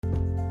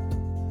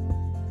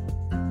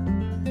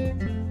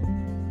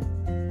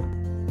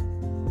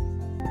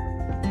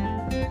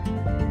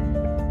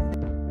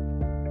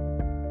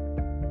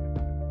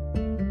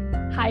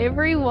Hi,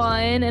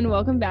 everyone, and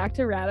welcome back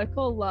to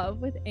Radical Love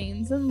with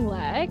Ains and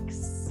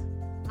Lex.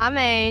 I'm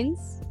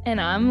Ains. And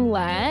I'm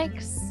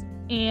Lex.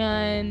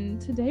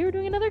 And today we're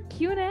doing another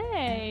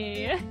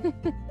Q&A.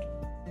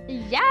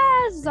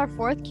 Yes, it's our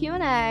fourth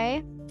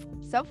Q&A.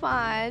 So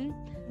fun.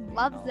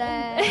 Loves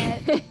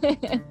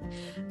it.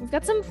 We've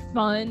got some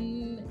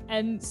fun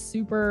and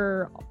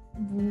super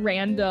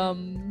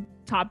random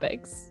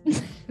topics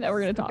that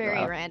we're going to talk about.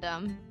 Very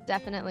random.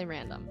 Definitely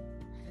random.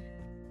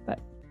 But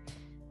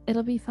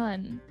it'll be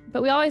fun.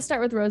 But we always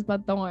start with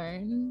Rosebud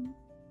Thorn.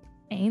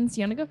 Ains,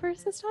 you want to go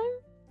first this time?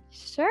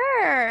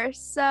 Sure.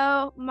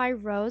 So my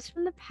rose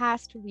from the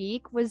past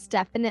week was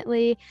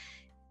definitely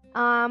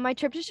my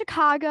trip to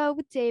Chicago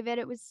with David.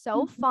 It was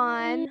so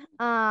fun.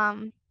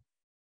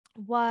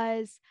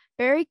 Was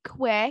very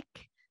quick.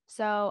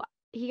 So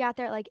he got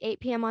there at like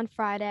 8 p.m. on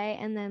Friday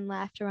and then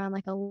left around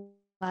like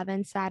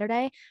 11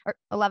 Saturday or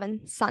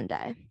 11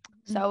 Sunday.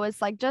 So it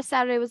was like just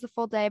Saturday was the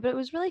full day, but it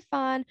was really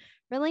fun,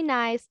 really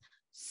nice.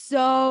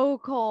 So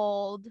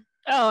cold.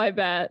 Oh, I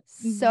bet.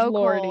 So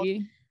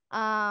Lordy.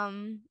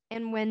 Cold.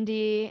 And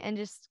windy and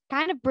just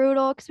kind of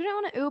brutal because we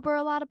don't want to Uber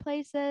a lot of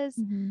places.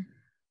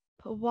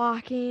 But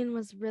walking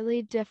was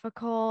really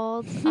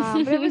difficult.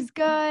 But it was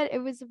good. It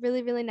was a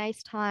really, really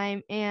nice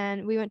time.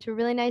 And we went to a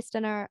really nice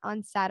dinner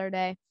on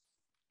Saturday.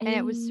 And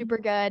it was super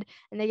good.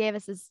 And they gave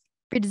us this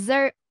free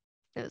dessert.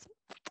 It was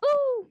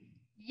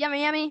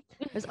yummy.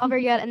 It was all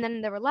very good. And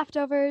then there were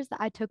leftovers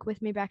that I took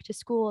with me back to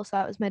school. So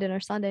that was my dinner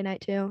Sunday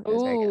night too. It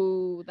was very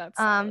good.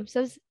 That's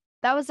so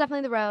that was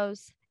definitely the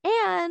rose.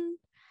 And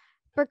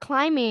for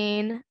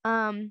climbing,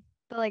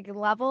 the like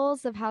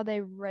levels of how they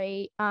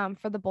rate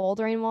for the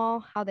bouldering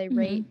wall, how they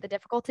rate the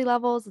difficulty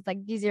levels. It's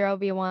like V0,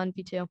 V1,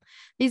 V2.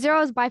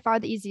 V0 is by far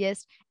the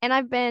easiest.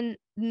 And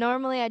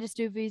normally I just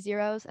do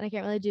V0s and I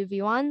can't really do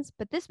V1s.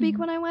 But this week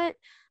when I went,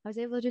 I was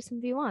able to do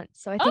some V1s.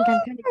 So I think I'm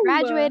kind of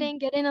graduating,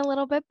 getting a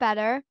little bit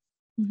better.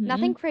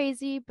 Nothing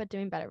crazy, but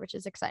doing better, which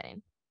is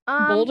exciting.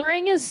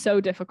 Bouldering is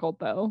so difficult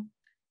though.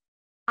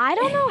 I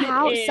don't know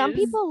how some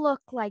people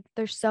look like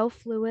they're so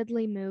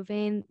fluidly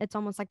moving. It's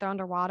almost like they're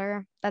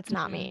underwater. That's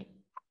not me.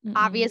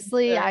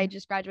 Obviously, I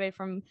just graduated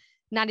from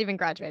not even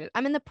graduated.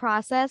 I'm in the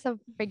process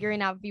of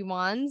figuring out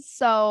V1s.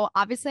 So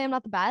obviously I'm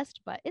not the best,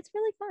 but it's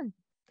really fun.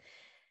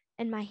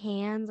 And my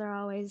hands are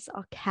always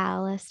all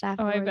calloused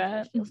afterwards. I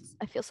bet.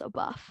 I feel so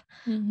buff.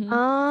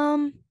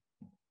 And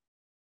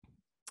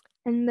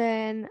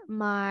then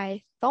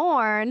my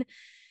thorn.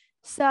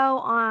 So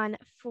on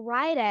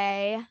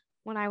Friday,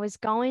 when I was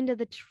going to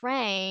the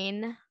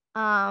train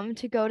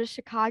to go to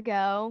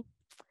Chicago,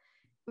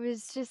 it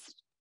was just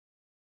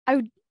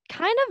I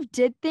kind of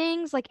did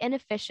things like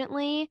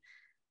inefficiently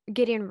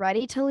getting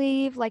ready to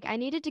leave. Like I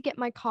needed to get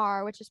my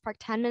car, which is parked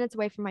 10 minutes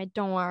away from my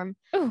dorm.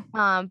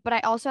 But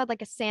I also had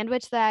like a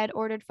sandwich that I had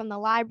ordered from the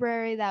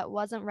library that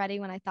wasn't ready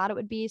when I thought it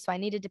would be. So I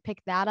needed to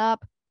pick that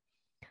up.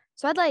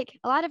 So I had like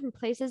a lot of different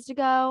places to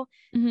go.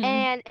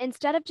 And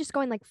instead of just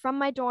going like from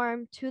my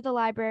dorm to the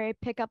library,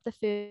 pick up the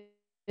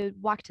food,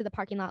 walk to the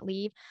parking lot,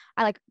 leave,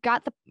 I like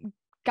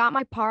got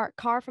my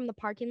car from the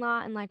parking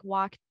lot and like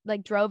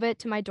drove it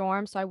to my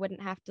dorm so I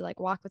wouldn't have to like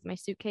walk with my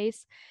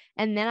suitcase.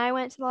 And then I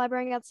went to the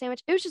library and got the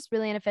sandwich. It was just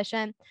really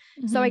inefficient.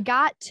 So I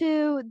got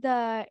to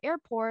the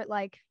airport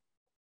like,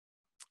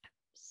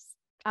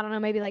 I don't know,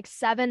 maybe like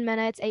 8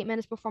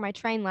 minutes before my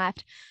train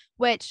left,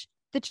 which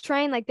the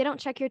train, like they don't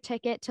check your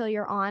ticket till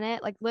you're on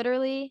it. Like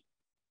literally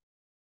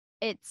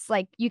it's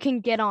like you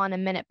can get on a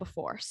minute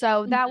before.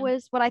 So that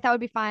was what I thought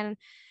would be fine.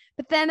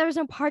 But then there was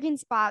no parking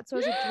spot. So I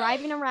was like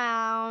driving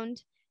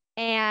around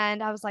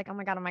and I was like, oh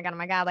my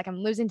God. Like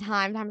I'm losing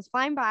time. Time is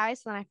flying by.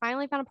 So then I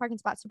finally found a parking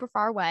spot super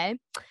far away.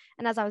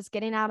 And as I was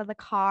getting out of the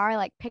car, I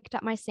like picked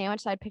up my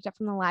sandwich that I picked up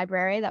from the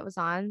library that was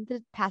on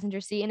the passenger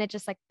seat and it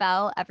just like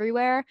fell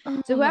everywhere.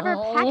 So whoever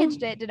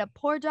packaged it did a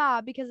poor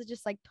job because it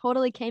just like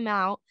totally came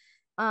out.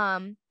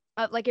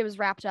 Like it was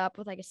wrapped up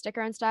with like a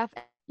sticker and stuff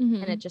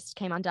and it just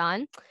came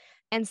undone.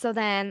 And so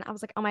then I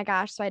was like, oh my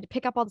gosh. So I had to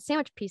pick up all the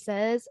sandwich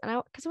pieces and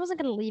because I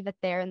wasn't going to leave it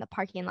there in the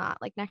parking lot,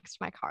 like next to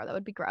my car. That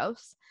would be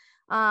gross.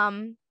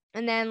 And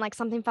then like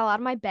something fell out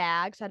of my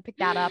bag. So I had to pick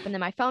that up. And then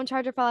my phone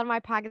charger fell out of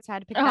my pocket. So I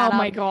had to pick that up. Oh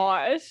my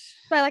gosh.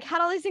 So I like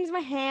had all these things in my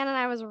hand and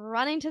I was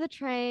running to the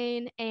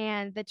train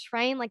and the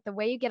train, like the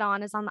way you get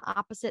on is on the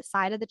opposite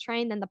side of the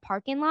train than the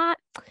parking lot.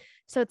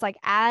 So it's like,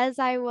 as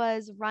I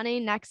was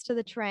running next to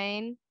the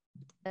train,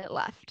 it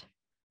left.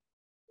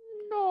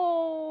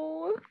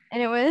 No.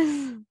 And it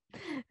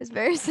was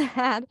very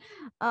sad.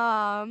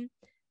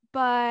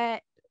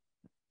 But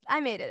I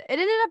made it. It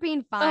ended up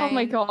being fine. Oh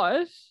my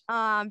gosh.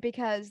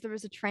 Because there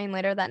was a train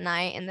later that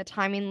night and the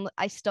timing,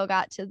 I still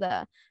got to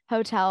the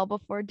hotel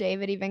before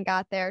David even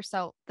got there.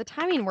 So the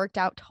timing worked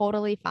out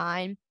totally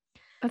fine.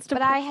 That's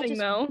depressing, but I had just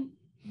though.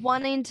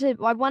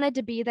 I wanted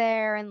to be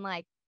there and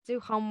like do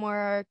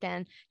homework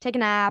and take a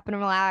nap and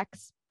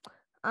relax.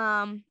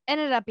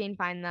 Ended up being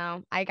fine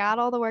though. I got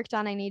all the work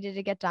done I needed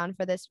to get done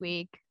for this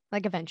week.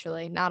 Like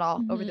eventually, not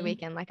all over the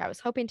weekend like I was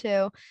hoping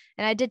to.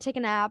 And I did take a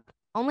nap,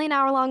 only an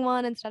hour long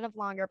one instead of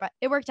longer, but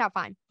it worked out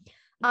fine.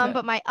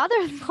 But my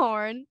other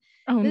thorn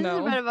Oh This is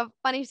a no. bit of a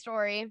funny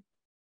story.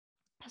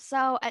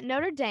 So at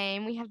Notre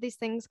Dame, we have these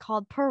things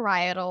called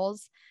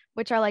parietals,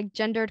 which are like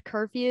gendered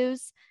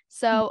curfews.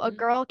 So a Mhm.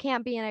 girl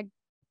can't be in a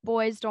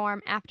boys'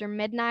 dorm after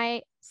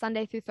midnight,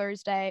 Sunday through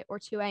Thursday, or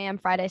 2 a.m.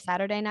 Friday,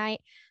 Saturday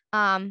night.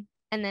 And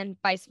then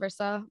vice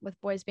versa with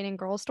boys being in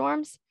girls'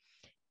 dorms.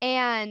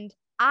 And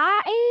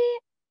I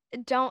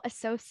don't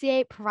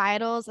associate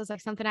parietals as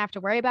like something I have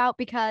to worry about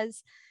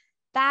because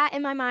that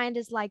in my mind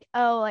is like,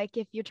 oh, like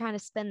if you're trying to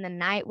spend the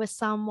night with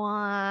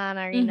someone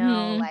or,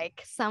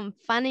 like some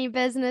funny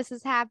business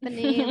is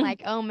happening,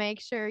 like, oh,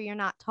 make sure you're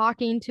not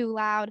talking too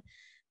loud.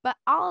 But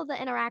all of the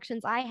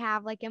interactions I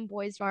have, like in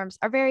boys' dorms,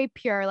 are very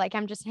pure. Like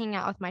I'm just hanging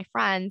out with my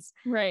friends.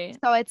 Right.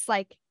 So it's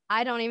like,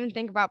 I don't even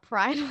think about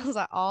parietals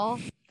at all.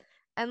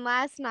 And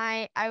last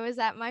night I was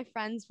at my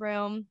friend's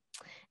room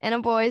in a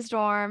boys'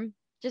 dorm,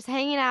 just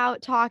hanging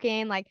out,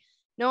 talking. Like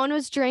no one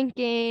was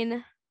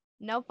drinking,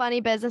 no funny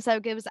business. So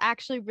it was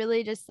actually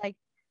really just like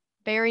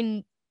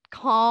very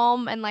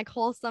calm and like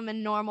wholesome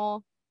and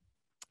normal.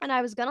 And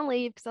I was gonna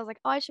leave because I was like,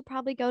 oh, I should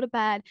probably go to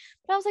bed.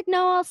 But I was like,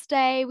 no, I'll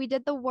stay. We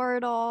did the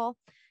Wordle.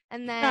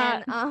 And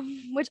then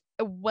which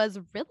was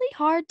really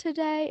hard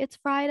today. It's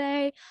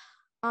Friday.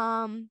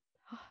 Um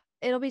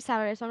it'll be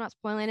Saturday, so I'm not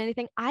spoiling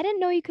anything. I didn't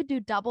know you could do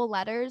double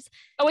letters.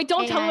 Oh wait,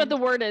 don't tell me what And the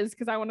word is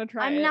because I want to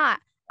try I'm it. not.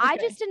 I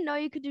Okay. just didn't know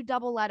you could do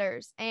double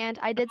letters. And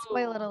I did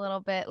spoil it a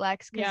little bit,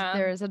 Lex, because Yeah.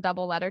 there is a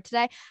double letter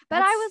today. But I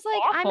That's was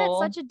like, I'm at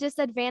awful. such a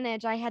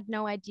disadvantage. I had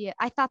no idea.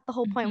 I thought the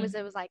whole point was Mhm.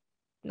 it was like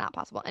not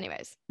possible.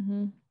 Anyways,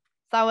 Mhm.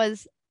 so that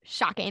was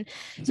shocking.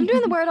 So I'm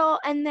doing the Wordle,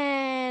 and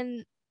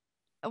then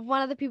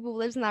one of the people who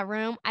lives in that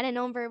room, I didn't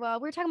know him very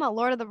well. We were talking about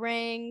Lord of the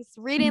Rings,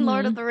 reading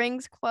Lord of Mhm. the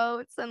Rings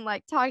quotes, and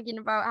like talking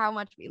about how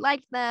much we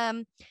liked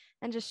them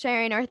and just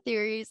sharing our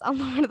theories on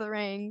Lord of the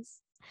Rings.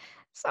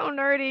 So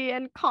nerdy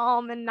and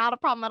calm and not a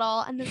problem at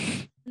all. And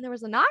then there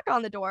was a knock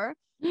on the door,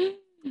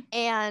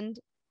 and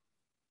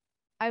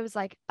I was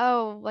like,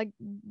 oh, like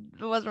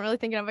I wasn't really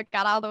thinking of it,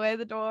 got out of the way of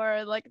the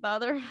door. Like the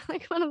other,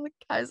 like one of the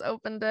guys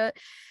opened it.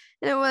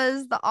 And it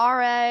was the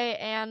RA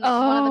and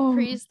one of the Oh,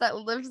 priests that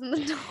lives in the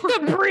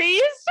dorm. the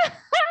priest.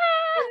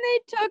 And they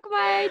took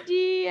my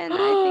ID, and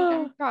I think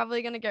I'm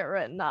probably gonna get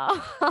written off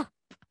because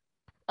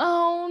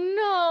Oh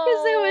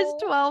it was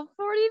no.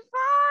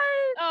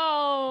 12:45.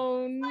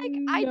 Oh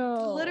Like I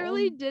no.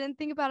 literally didn't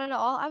think about it at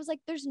all. I was like,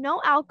 there's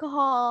no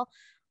alcohol.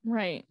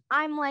 Right.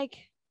 I'm like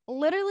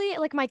literally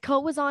like my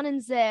coat was on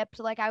and zipped,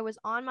 like I was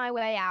on my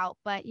way out,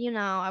 but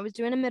I was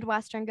doing a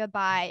Midwestern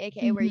goodbye,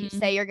 aka where you Mhm.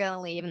 say you're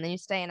gonna leave and then you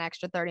stay an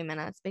extra 30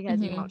 minutes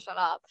because you Mhm. won't shut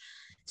up.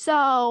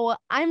 So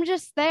I'm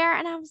just there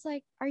and I was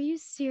like, are you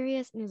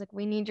serious? And he's like,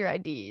 we need your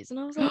IDs. And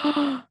I was like,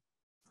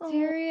 Oh,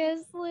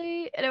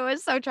 seriously? And it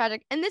was so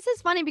tragic. And this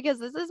is funny because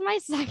this is my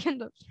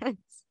second offense.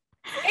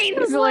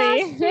 Because Ainsley.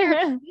 last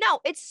year, no,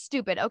 it's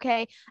stupid.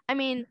 Okay. I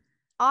mean,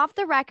 off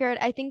the record,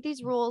 I think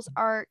these rules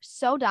are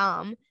so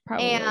dumb.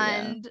 Probably,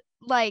 yeah. And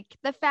like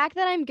the fact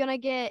that I'm gonna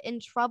get in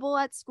trouble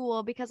at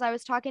school because I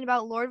was talking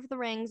about Lord of the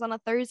Rings on a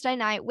Thursday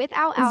night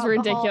without It's alcohol,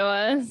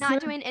 ridiculous.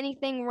 not doing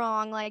anything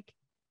wrong, like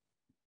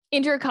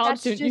And you're a college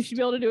that's student. You should just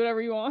be able to do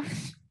whatever you want.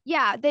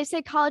 yeah, they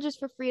say college is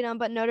for freedom,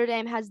 but Notre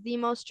Dame has the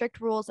most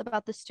strict rules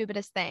about the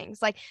stupidest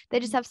things. Like they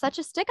just have such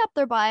a stick up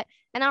their butt,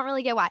 and I don't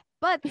really get why.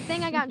 But the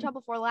thing I got in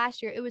trouble for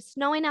last year, it was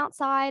snowing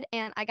outside,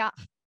 and I got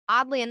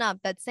oddly enough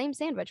that same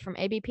sandwich from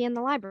ABP in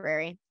the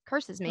library.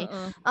 Curses me.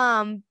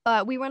 Uh-uh.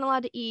 But we weren't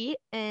allowed to eat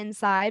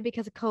inside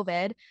because of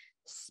COVID.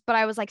 But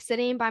I was like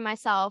sitting by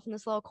myself in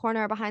this little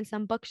corner behind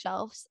some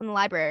bookshelves in the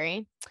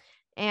library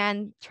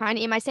and trying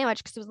to eat my sandwich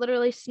because it was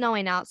literally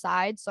snowing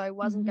outside. So I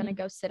wasn't gonna Mhm.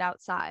 go sit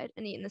outside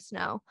and eat in the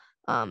snow.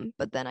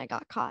 But then I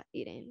got caught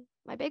eating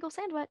my bagel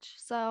sandwich.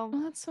 So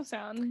Oh, that's so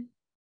sad.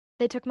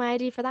 they took my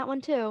ID for that one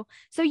too.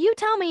 So you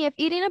tell me if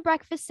eating a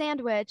breakfast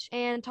sandwich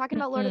and talking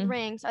about Lord of the Mm-mm.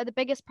 Rings are the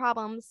biggest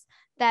problems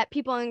that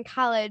people in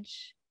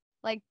college,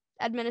 like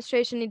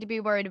administration, need to be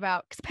worried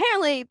about. Because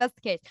apparently that's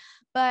the case.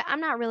 But I'm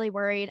not really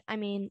worried. I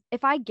mean,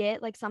 if I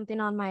get like something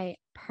on my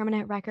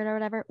permanent record or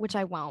whatever, which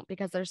I won't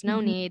because there's no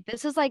Mhm. need.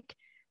 This is like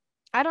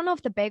I don't know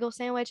if the bagel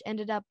sandwich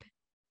ended up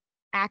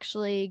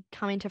actually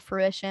coming to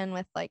fruition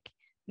with like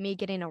me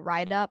getting a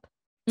write up.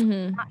 I'm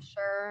Mhm. not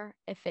sure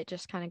if it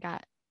just kind of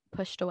got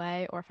pushed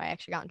away or if I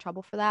actually got in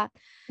trouble for that.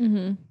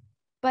 Mhm.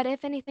 But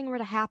if anything were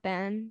to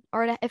happen,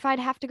 or if I'd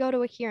have to go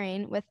to a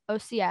hearing with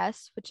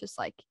OCS, which is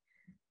like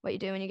what you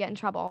do when you get in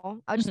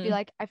trouble, I would just be Mhm.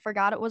 like, I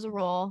forgot it was a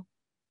rule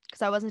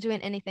because I wasn't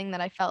doing anything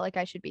that I felt like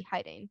I should be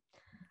hiding.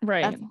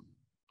 Right. That's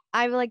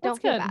I like That's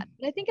don't feel good. bad.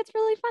 But I think it's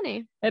really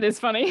funny It is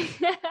funny.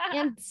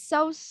 and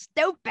so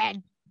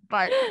stupid,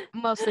 but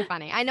mostly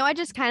funny. I know I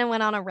just kind of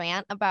went on a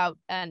rant about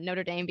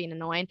Notre Dame being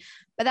annoying,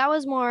 but that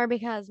was more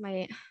because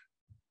that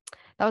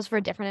was for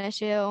a different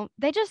issue.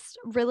 They just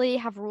really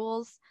have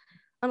rules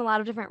on a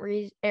lot of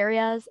different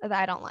areas that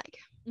I don't like.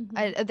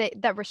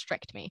 Mhm. That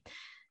restrict me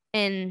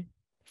in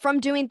from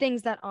doing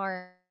things that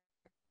are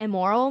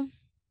immoral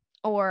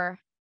or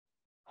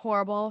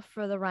horrible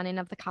for the running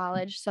of the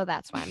college, so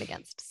that's why I'm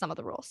against some of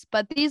the rules.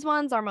 But these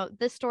ones are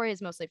this story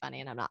is mostly funny,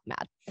 and I'm not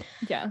mad.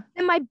 Yeah.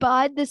 And my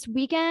bud this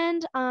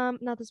weekend,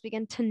 not this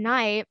weekend,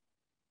 tonight,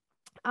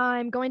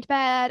 I'm going to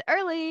bed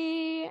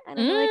early, and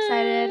I'm really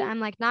excited. I'm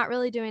like not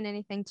really doing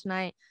anything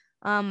tonight.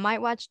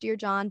 Might watch Dear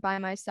John by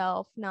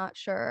myself. Not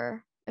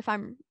sure if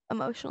I'm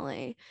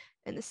emotionally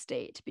in the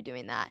state to be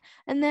doing that.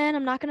 And then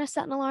I'm not gonna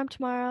set an alarm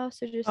tomorrow,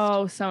 so just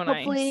so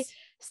hopefully nice.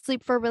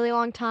 sleep for a really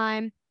long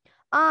time.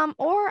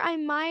 Or I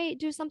might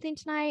do something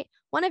tonight.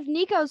 One of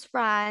Nico's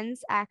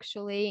friends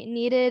actually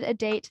needed a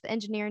date to the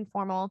engineering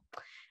formal.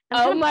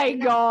 Oh my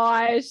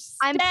gosh.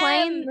 I'm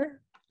playing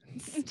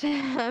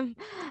STEM.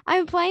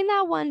 I'm playing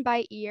that one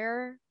by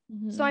ear.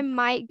 So I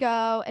might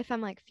go if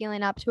I'm like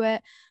feeling up to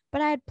it.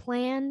 But I had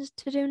planned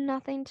to do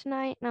nothing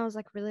tonight, and I was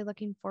like really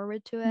looking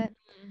forward to it.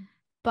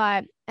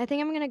 But I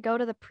think I'm gonna go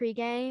to the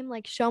pregame,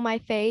 like show my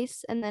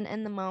face, and then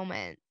in the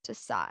moment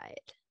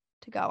decide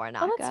to go or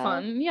not Oh, that's go.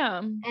 fun.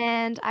 Yeah.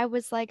 And I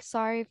was like,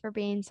 sorry for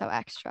being so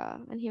extra.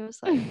 And he was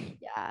like,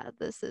 yeah,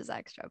 this is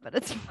extra, but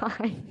it's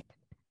fine.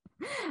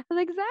 I was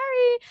like,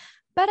 sorry,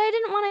 but I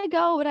didn't want to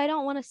go, but I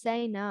don't want to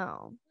say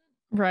no.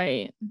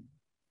 Right.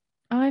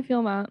 I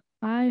feel that.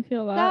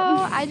 So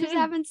I just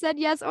haven't said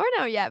yes or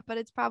no yet, but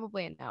it's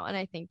probably a no. And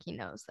I think he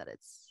knows that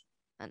it's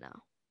a no.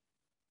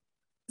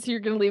 So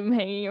you're going to leave him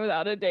hanging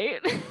without a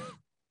date?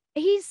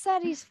 He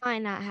said he's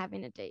fine not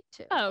having a date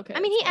too. Oh, okay. I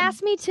mean, he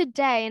asked me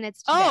today, and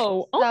it's today.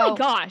 Oh my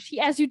gosh. He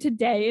asked you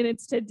today, and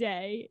it's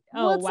today.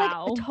 Well, it's like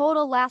a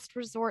total last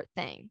resort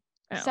thing.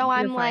 So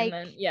I'm like,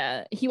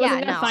 yeah, he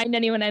wasn't gonna find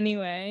anyone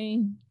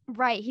anyway.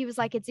 Right. He was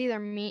like, it's either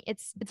me,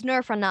 it's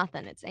Nerf or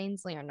nothing. It's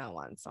Ainsley or no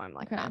one. So I'm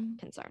like, not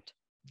concerned.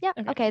 Yeah.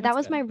 Okay. That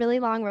was my really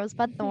long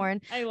rosebud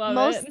thorn. I love it.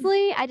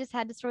 Mostly, I just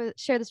had to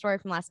share the story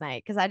from last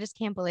night because I just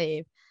can't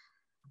believe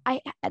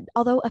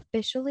although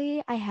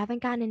officially I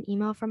haven't gotten an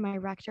email from my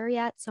rector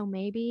yet. So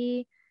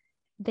maybe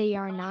they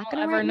are not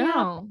going to write me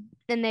up.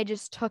 And they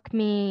just took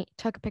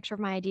a picture of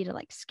my ID to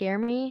like scare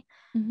me.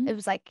 It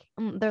was like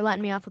they're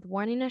letting me off with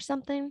warning or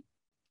something.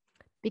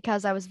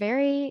 Because I was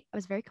very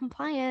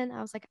compliant.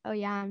 I was like, oh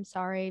yeah, I'm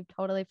sorry.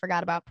 Totally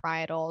forgot about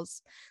parietals.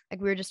 Like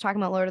we were just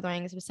talking about Lord of the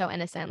Rings. It was so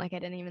innocent. Like I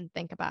didn't even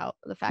think about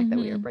the fact that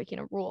we were breaking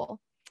a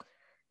rule.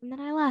 And then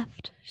I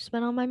left. Just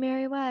went on my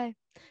merry way.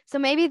 So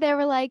maybe they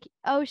were like,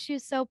 oh,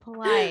 she's so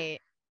polite.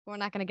 We're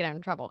not going to get her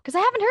in trouble. Because I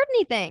haven't heard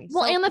anything.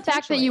 Well, and the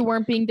fact that you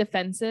weren't being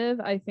defensive,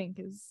 I think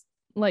is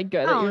like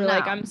good. That you're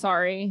like, I'm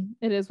sorry.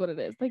 It is what it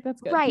is. Like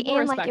that's good. Right.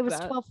 And like it was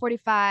 12:45.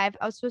 I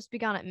was supposed to be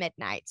gone at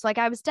midnight. So like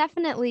I was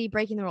definitely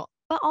breaking the rule.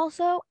 But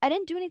also, I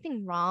didn't do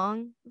anything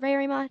wrong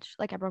very much.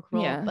 Like I broke a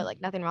rule, but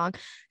like nothing wrong.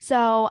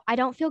 So I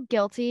don't feel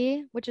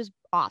guilty, which is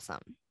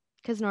awesome.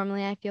 Because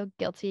normally I feel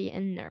guilty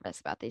and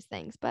nervous about these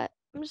things. But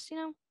I'm just,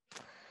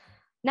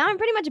 now I'm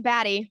pretty much a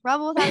baddie.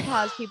 Rebel without a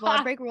cause, people.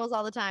 I break rules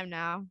all the time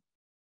now.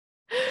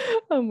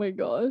 Oh my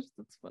gosh,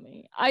 that's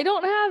funny. I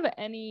don't have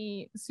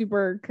any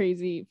super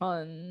crazy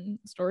fun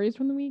stories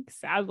from the week,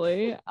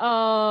 sadly.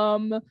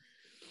 Over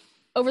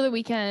the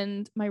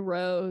weekend, my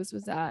rose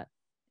was at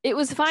it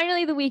was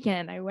finally the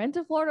weekend. I went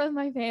to Florida with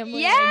my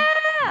family. Yeah.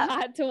 I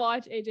got to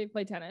watch AJ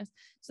play tennis.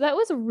 So that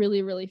was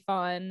really, really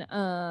fun.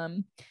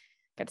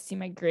 Got to see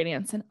my great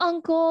aunts and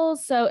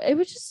uncles. So it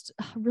was just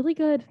a really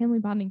good family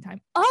bonding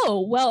time.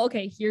 Oh, well,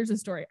 okay. Here's a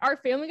story. Our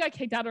family got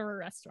kicked out of a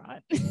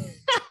restaurant.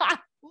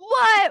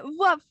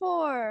 What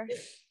for?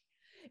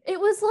 It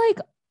was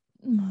like,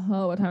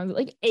 what time was it?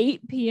 Like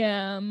 8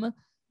 p.m.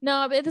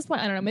 No, but at this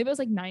point, I don't know. Maybe it was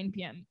like 9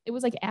 p.m. It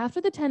was like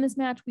after the tennis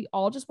match. We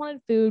all just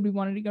wanted food. We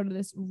wanted to go to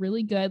this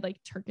really good like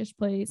Turkish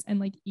place and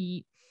like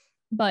eat.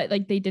 But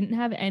like they didn't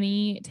have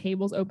any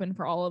tables open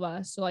for all of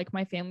us. So like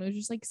my family was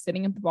just like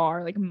sitting at the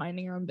bar, like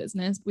minding our own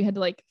business. We had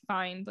to like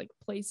find like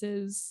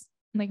places,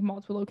 like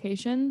multiple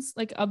locations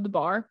like of the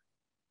bar.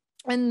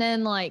 And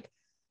then like,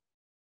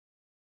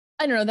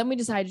 I don't know. Then we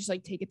decided to just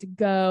like take it to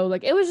go.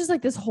 Like it was just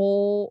like this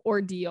whole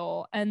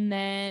ordeal. And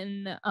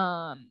then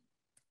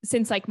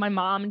since like my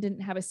mom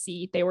didn't have a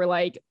seat, they were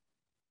like,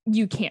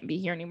 you can't be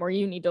here anymore.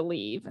 You need to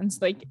leave. And so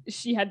like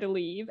she had to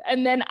leave.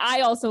 And then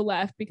I also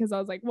left because I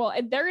was like, well,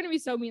 they're going to be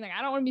so mean. Like,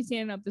 I don't want to be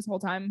standing up this whole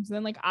time. So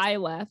then like I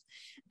left.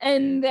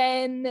 And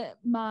then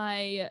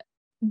my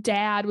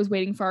dad was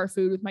waiting for our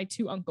food with my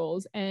two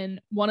uncles.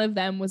 And one of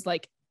them was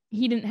like,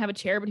 he didn't have a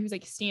chair, but he was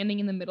like standing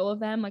in the middle of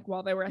them, like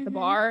while they were at the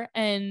bar,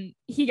 and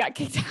he got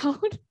kicked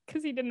out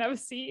because he didn't have a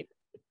seat.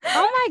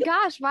 Oh my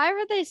gosh, why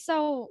were they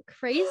so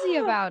crazy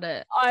about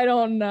it? I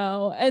don't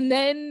know. And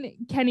then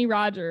Kenny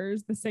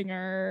Rogers, the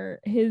singer,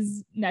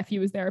 his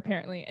nephew was there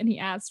apparently, and he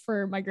asked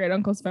for my great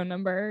uncle's phone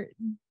number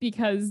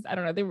because I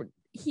don't know,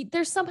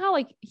 there's somehow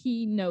like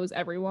he knows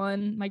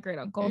everyone, my great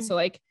uncle. So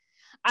like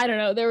I don't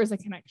know, there was a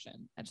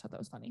connection. I just thought that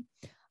was funny.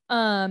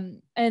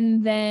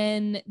 And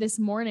then this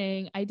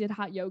morning I did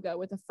hot yoga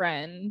with a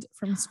friend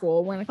from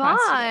school. We're in a class.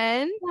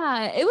 Fun.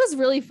 Yeah, it was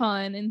really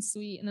fun and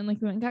sweet. And then like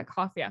we went and got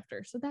coffee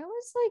after. So that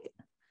was like,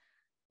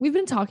 we've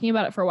been talking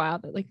about it for a while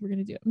that like we're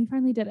gonna do it. We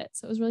finally did it.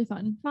 So it was really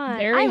fun.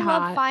 Very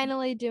hot. Love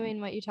finally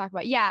doing what you talk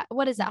about. Yeah.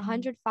 What is that?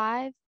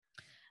 105?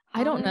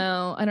 I don't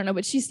know,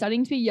 but she's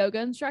studying to be a yoga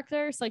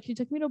instructor. So like she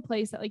took me to a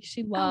place that like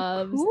she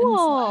loves.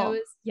 cool.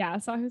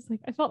 And so I was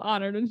like, I felt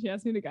honored when she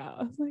asked me to go.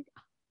 I was like,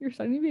 you're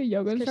studying to be a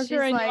yoga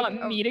instructor and like, you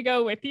want me to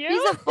go with you?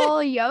 She's a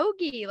full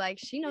yogi. Like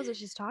she knows what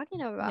she's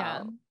talking about.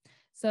 Yeah.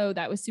 So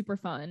that was super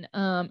fun.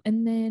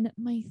 And then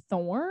my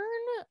thorn,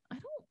 I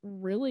don't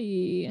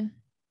really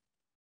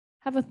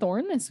have a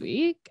thorn this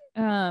week.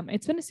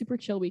 It's been a super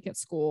chill week at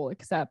school,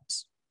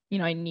 except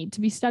I need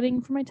to be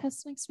studying for my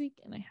test next week,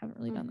 and I haven't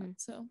really done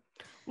that. So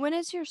when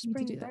is your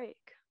spring break?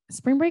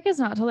 Spring break is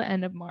not till the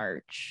end of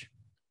March.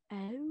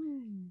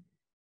 Oh.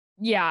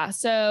 Yeah,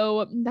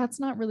 so that's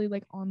not really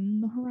like on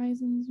the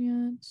horizons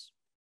yet.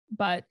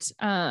 But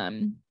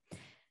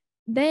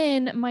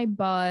then my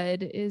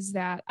bud is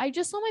that I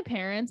just saw my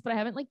parents, but I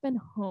haven't like been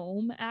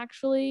home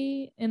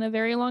actually in a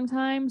very long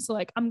time. So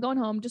like I'm going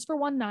home just for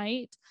one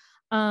night.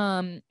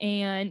 And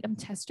I'm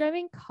test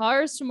driving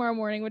cars tomorrow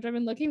morning, which I've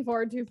been looking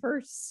forward to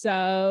for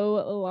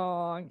so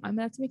long. I'm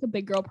gonna have to make a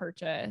big girl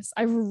purchase.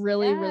 I've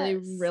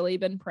really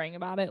been praying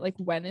about it. Like,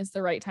 when is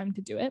the right time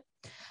to do it?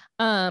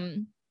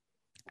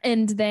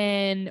 And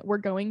then we're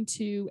going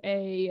to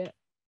an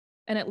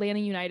Atlanta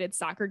United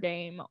soccer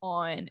game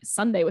on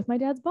Sunday with my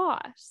dad's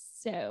boss.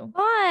 So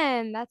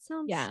fun. That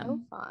sounds so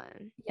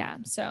fun. Yeah.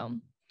 So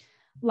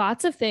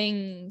lots of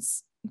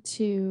things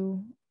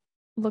to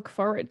look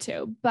forward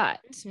to, but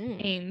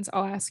Ains,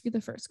 I'll ask you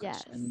the first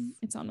question. Yes.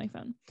 It's on my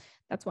phone.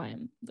 That's why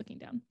I'm looking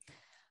down.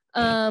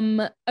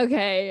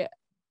 Okay.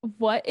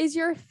 What is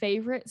your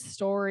favorite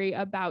story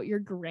about your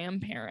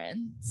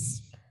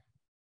grandparents?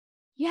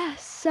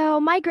 Yes. So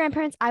my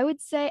grandparents, I would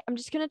say, I'm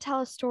just going to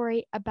tell a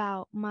story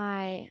about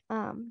my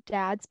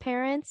dad's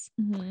parents.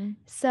 Mm-hmm.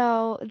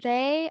 So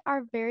they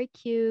are very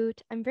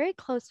cute. I'm very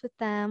close with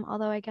them,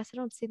 although I guess I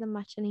don't see them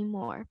much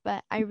anymore,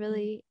 but I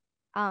really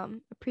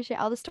appreciate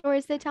all the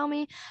stories they tell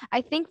me.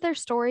 I think their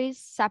stories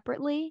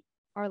separately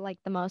are like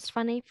the most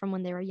funny from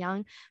when they were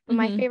young, but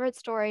my favorite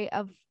story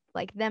of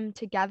like them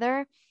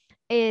together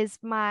is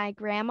my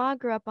grandma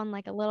grew up on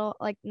like a little,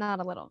 like not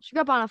a little, she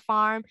grew up on a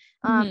farm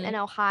in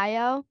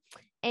Ohio,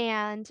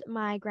 and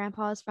my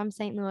grandpa is from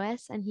St.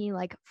 Louis, and he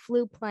like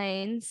flew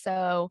planes,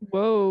 so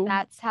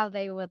that's how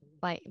he would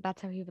like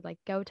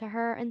go to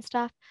her and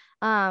stuff.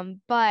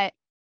 But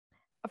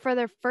for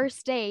their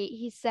first date,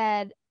 he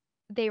said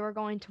they were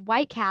going to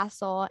White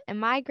Castle, and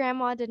my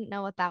grandma didn't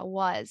know what that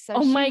was. So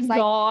oh my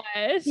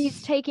gosh,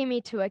 he's taking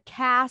me to a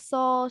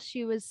castle.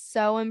 She was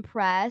so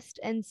impressed,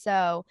 and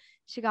so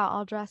she got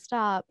all dressed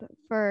up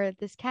for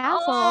this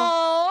castle.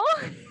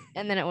 Oh.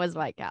 And then it was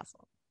White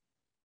Castle.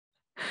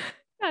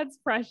 That's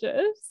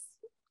precious.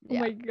 Yeah.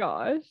 Oh my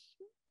gosh.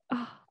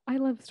 Oh, I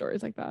love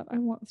stories like that. I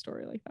want a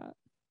story like that.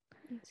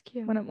 It's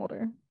cute. When I'm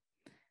older.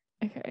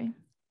 Okay.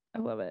 I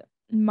love it.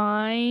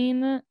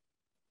 Mine,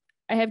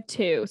 I have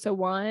two. So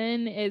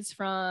one is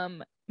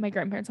from my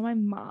grandparents on my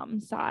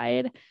mom's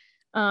side.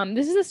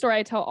 This is a story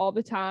I tell all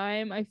the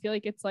time. I feel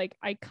like it's like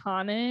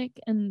iconic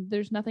and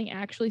there's nothing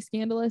actually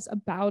scandalous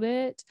about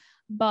it.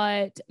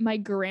 But my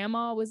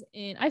grandma was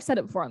I've said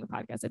it before on the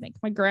podcast, I think.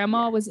 My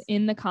grandma was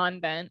in the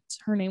convent.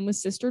 Her name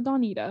was Sister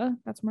Donita.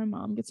 That's where my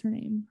mom gets her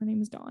name. Her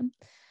name is Dawn.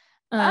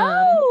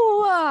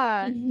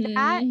 That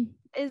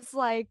is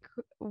like,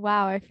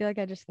 wow, I feel like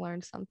I just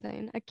learned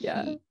something.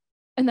 Yeah.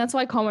 And that's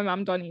why I call my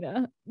mom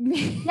Donita.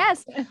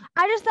 Yes.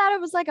 I just thought it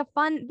was like a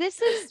fun,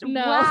 this is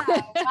wow.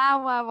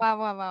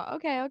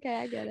 Okay,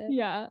 I get it.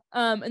 Yeah.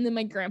 And then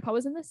my grandpa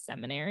was in the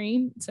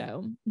seminary,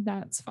 so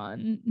that's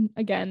fun.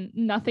 Again,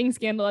 nothing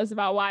scandalous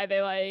about why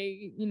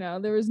they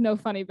there was no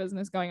funny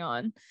business going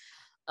on.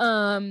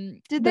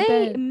 Did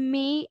they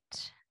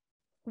meet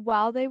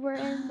while they were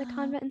in the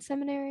convent and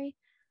seminary?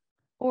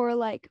 Or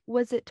like,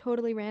 was it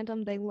totally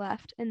random? They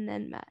left and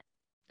then met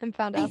and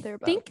found out they were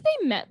both. I think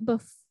they met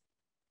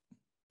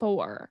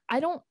before.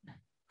 I don't,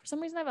 for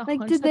some reason, I have a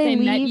hunch did that they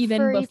met even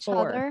for before. Each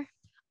other?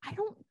 I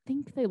don't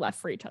think they left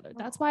for each other.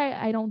 That's why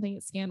I don't think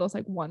it's scandalous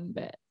like one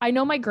bit. I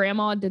know my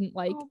grandma didn't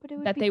like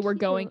that they were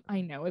going.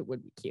 I know it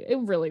would be cute. It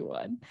really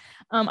would.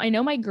 I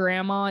know my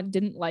grandma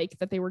didn't like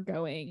that they were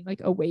going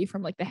like away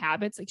from like the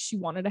habits. Like she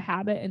wanted a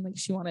habit and like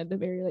she wanted the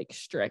very like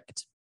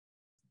strict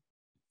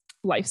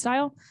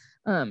lifestyle.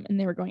 And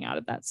they were going out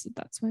of that, so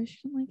that's why she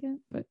didn't like it.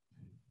 But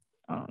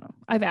I don't know.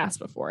 I've asked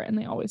before, and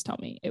they always tell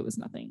me it was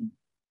nothing.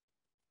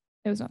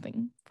 It was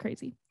nothing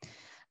crazy.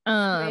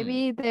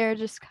 Maybe they're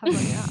just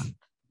covering up.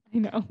 I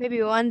know.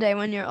 Maybe one day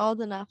when you're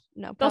old enough,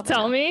 they'll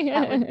tell me.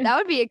 That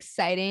would be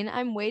exciting.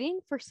 I'm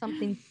waiting for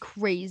something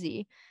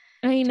crazy.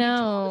 I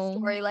know.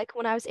 Story. Like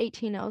when I was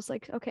 18, I was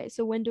like, okay,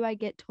 so when do I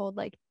get told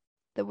like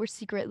that we're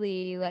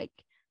secretly like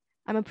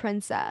I'm a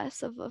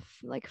princess of a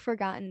like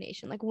forgotten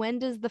nation? Like when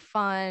does the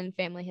fun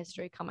family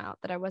history come out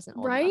that I wasn't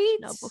old enough to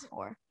know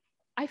before?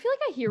 I feel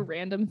like I hear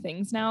random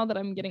things now that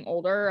I'm getting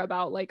older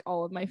about like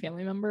all of my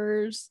family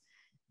members,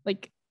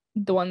 like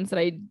the ones that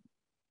I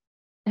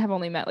have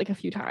only met like a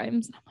few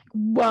times. And I'm like,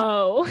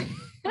 whoa.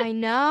 I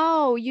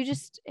know. You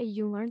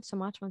learn so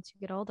much once you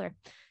get older.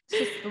 It's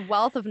just the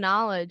wealth of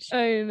knowledge.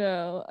 I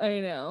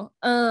know.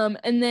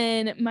 And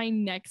then my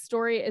next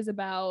story is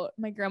about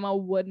my grandma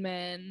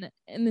Woodman.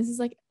 And this is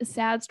like a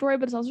sad story,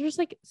 but it's also just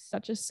like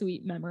such a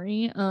sweet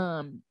memory.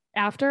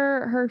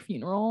 After her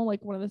funeral,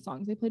 like one of the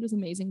songs they played was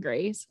Amazing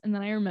Grace. And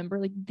then I remember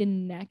like the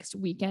next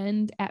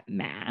weekend at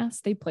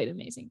Mass, they played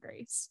Amazing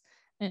Grace.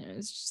 And it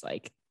was just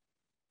like,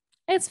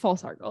 it's full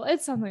circle.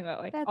 It's something that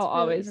like I'll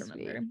always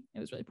remember. Sweet. It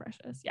was really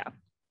precious. Yeah.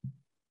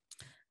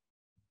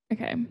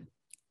 Okay.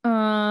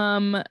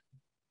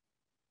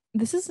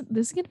 This is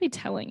gonna be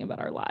telling about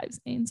our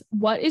lives, Ains.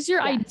 What is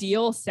your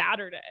ideal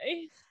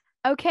Saturday?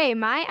 Okay,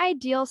 my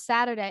ideal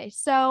Saturday.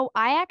 So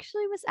I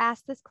actually was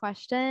asked this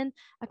question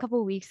a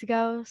couple weeks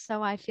ago,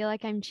 so I feel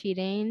like I'm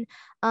cheating.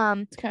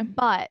 Okay.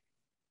 But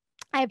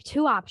I have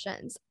two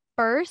options.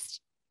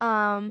 First,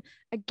 a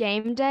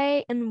game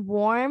day in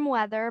warm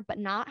weather, but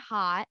not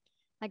hot,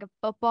 like a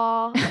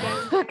football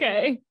game.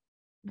 Okay.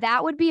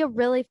 That would be a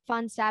really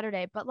fun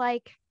Saturday, but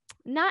like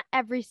not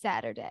every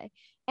Saturday.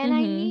 And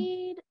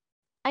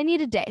I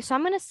need a day. So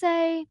I'm going to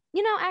say,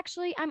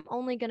 actually, I'm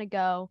only going to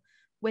go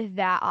with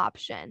that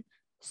option.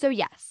 So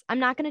yes, I'm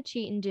not going to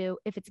cheat and do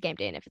if it's game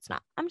day, and if it's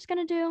not, I'm just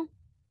going to do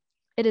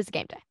it is a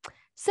game day.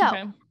 So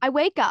I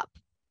wake up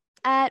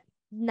at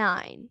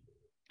 9.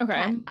 Okay.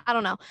 10. I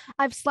don't know.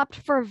 I've slept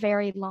for a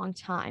very long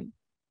time.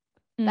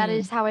 That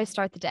is how I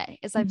start the day.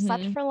 Is I've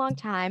slept for a long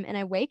time, and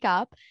I wake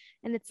up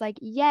and it's like,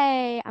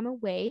 yay, I'm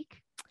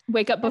awake.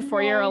 Wake up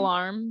before your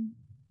alarm.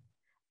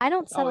 I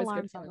don't set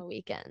alarms on the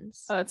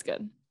weekends. Oh, that's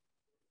good.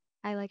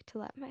 I like to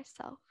let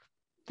myself.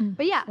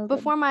 But yeah,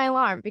 before my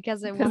alarm,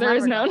 because there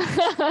is no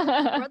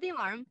before the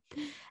alarm.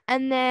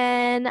 And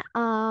then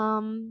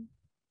I'd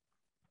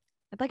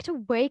like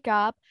to wake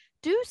up,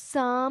 do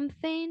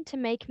something to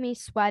make me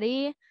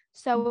sweaty.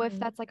 So if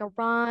that's like a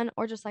run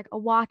or just like a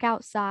walk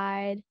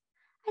outside,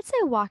 I'd say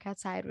a walk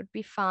outside would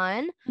be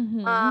fun.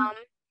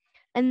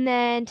 And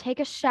then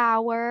take a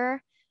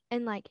shower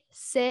and like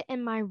sit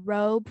in my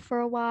robe for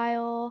a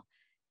while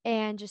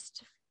and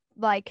just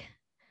like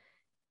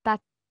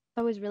that's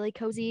always really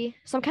cozy.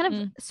 So I'm kind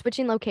of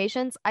switching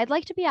locations. I'd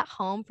like to be at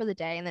home for the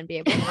day and then be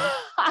able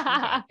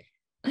to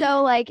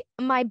so like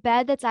my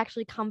bed that's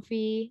actually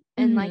comfy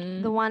and like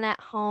the one at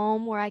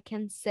home where I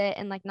can sit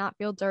and like not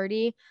feel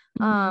dirty.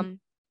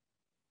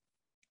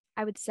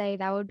 I would say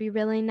that would be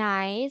really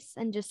nice,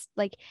 and just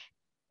like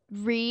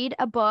read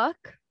a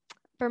book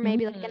for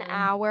maybe like an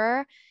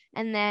hour,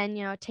 and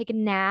then take a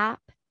nap,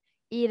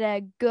 eat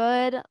a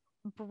good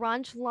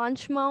brunch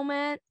lunch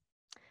moment,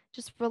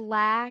 just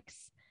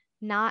relax,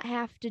 not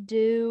have to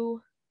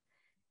do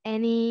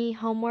any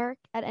homework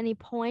at any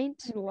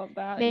point. I love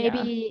that.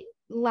 Maybe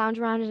lounge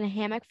around in a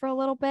hammock for a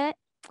little bit,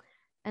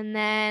 and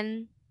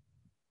then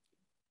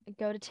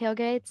go to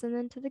tailgates and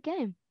then to the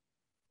game.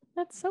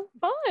 That's so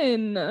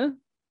fun.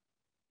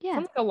 Yeah.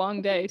 Sounds like a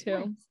long day too.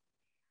 Nice.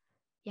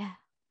 Yeah.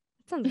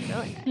 That sounds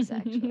really nice,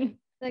 actually. I feel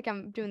like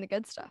I'm doing the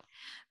good stuff.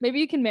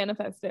 Maybe you can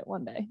manifest it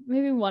one day.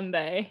 Maybe one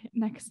day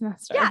next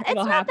semester. Yeah, it's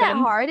not that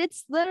hard. It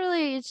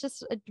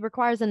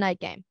requires a night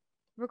game.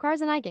 It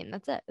requires a night game.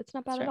 That's it. It's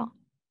not bad at all.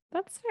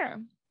 That's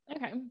fair.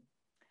 Okay.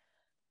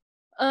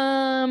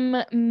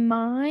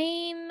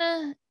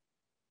 Mine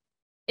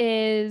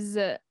is,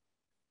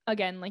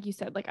 again, like you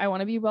said, like I want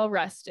to be well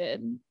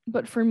rested,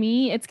 but for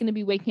me, it's going to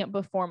be waking up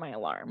before my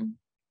alarm,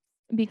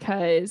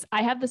 because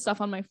I have the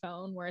stuff on my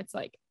phone where it's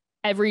like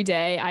every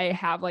day I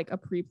have like a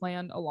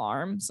pre-planned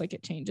alarm. So like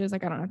it changes.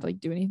 Like I don't have to like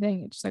do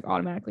anything. It just like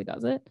automatically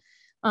does it.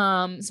 So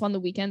on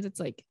the weekends, it's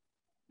like,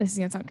 this is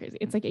going to sound crazy.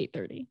 It's like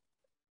 8:30.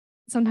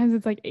 Sometimes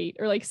it's like 8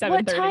 or like 7:30.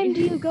 What time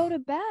do you go to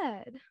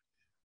bed?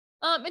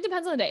 It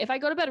depends on the day. If I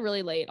go to bed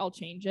really late, I'll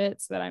change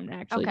it so that I'm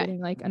actually getting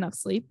like enough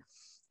sleep.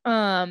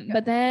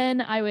 But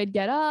then I would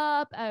get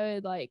up, I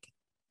would like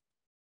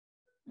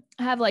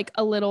have like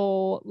a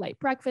little light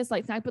breakfast,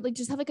 light snack, but like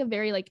just have like a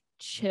very like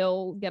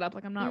chill get up.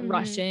 Like I'm not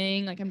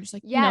rushing. Like I'm just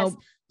like,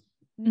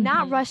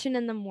 not rushing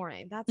in the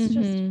morning. That's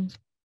just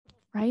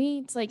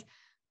right. It's like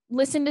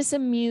listen to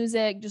some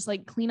music, just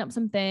like clean up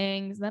some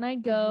things. Then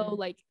I'd go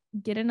like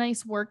get a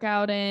nice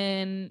workout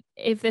in.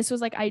 If this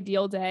was like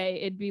ideal day,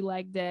 it'd be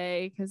leg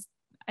day, because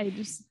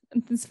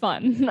it's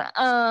fun.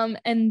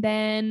 And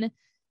then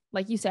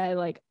like you said,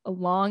 like a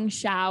long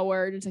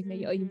shower, just like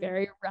make it like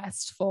very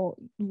restful,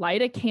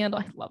 light a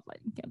candle. I love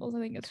lighting candles. I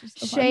think it's just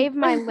so shave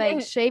my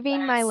legs.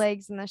 Shaving my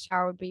legs in the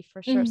shower would be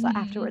for sure. So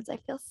afterwards I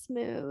feel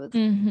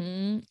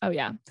smooth. Oh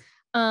yeah.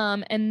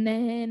 And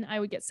then I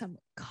would get some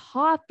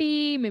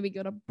coffee, maybe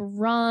go to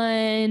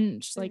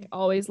brunch, like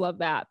always love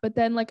that. But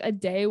then like a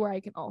day where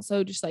I can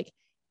also just like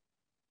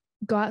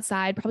go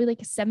outside, probably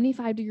like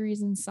 75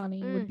 degrees and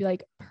sunny would be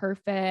like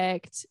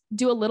perfect.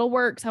 Do a little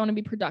work, so I want to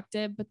be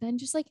productive, but then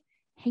just like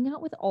hang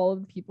out with all of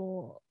the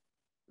people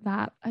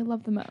that I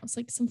love the most,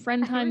 like some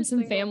friend time,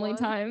 some family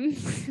time.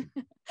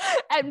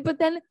 But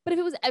if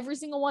it was every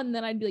single one,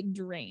 then I'd be like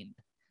drained,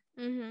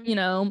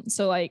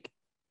 so like,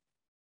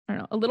 I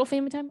don't know, a little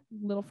family time,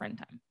 little friend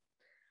time.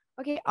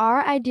 Okay,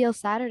 our ideal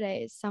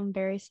Saturdays sound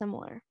very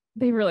similar.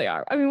 They really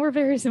are. I mean, we're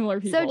very similar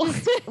So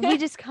people. you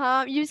just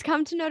come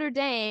to Notre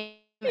Dame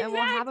and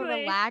we'll have a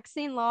Exactly.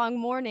 relaxing long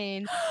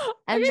morning.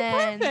 And Okay,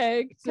 then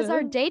perfect. because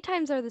our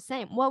daytimes are the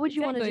same. What would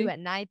you want to do Exactly. at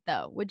night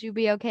though? Would you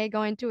be okay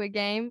going to a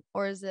game,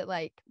 or is it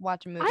like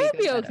watch a movie, I would go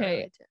be to bed okay.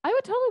 early too? I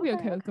would totally be Okay,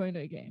 okay with okay. going to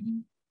a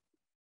game.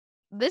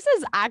 This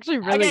is actually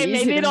really Okay, easy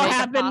maybe to it'll make it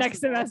happen next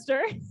possible.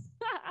 semester. Okay.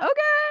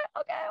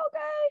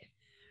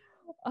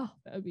 Oh,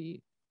 that'd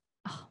be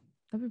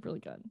really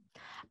good.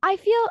 I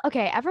feel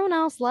okay. Everyone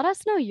else, let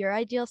us know your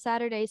ideal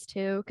Saturdays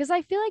too, because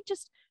I feel like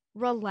just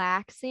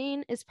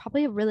relaxing is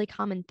probably a really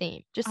common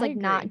theme. Just I like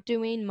agree. not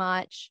doing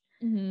much,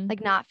 Mm-hmm.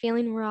 like not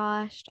feeling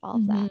rushed, all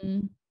of that.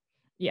 Mm-hmm.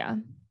 Yeah.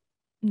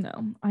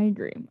 No, I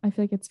agree. I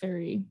feel like it's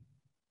very,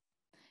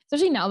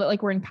 especially now that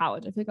like we're in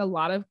college, I feel like a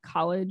lot of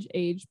college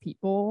age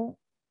people,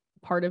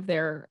 part of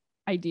their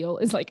ideal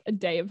is like a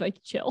day of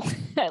like chill,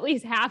 at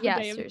least half a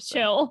day Seriously. of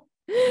chill.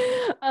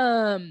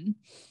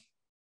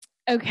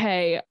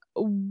 Okay,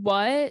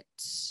 what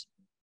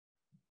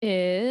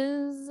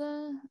is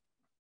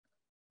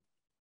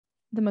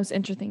the most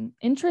interesting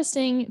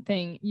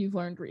thing you've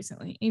learned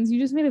recently? Ames, you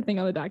just made a thing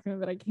on the document,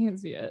 but I can't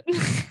see it.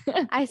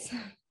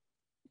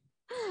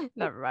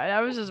 Never mind.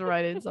 I was just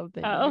writing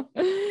something.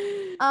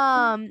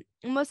 Oh.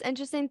 Most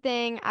interesting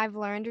thing I've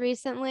learned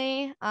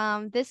recently.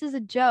 This is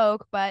a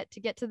joke, but to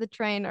get to the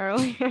train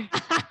earlier.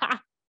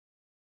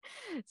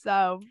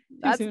 So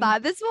that's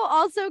not. This will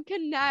also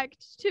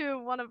connect to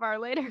one of our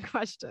later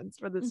questions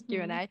for this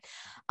Q&A.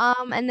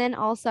 And then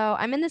also,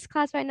 I'm in this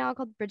class right now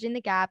called Bridging the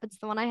Gap. It's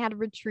the one I had a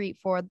retreat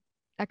for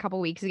a couple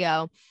weeks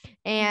ago,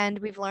 and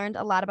we've learned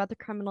a lot about the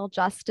criminal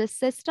justice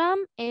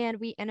system. And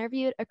we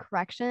interviewed a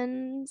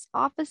corrections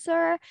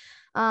officer,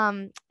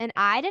 and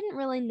I didn't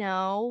really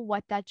know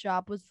what that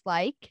job was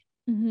like.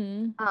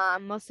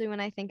 Mostly when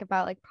I think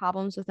about like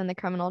problems within the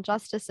criminal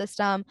justice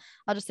system,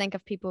 I'll just think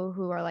of people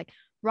who are like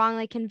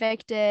wrongly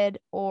convicted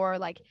or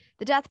like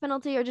the death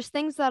penalty or just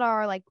things that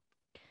are like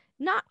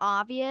not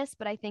obvious,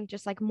 but I think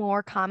just like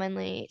more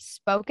commonly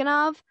spoken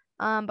of.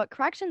 But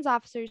corrections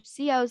officers,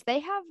 COs, they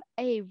have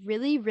a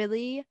really,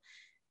 really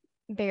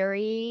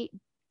very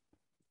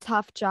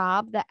tough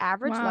job. The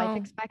average life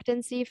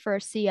expectancy for a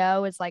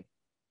CO is like,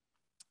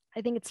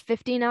 I think it's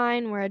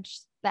 59, where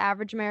the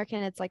average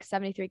American, it's like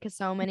 73 because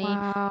so many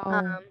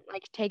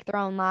like take their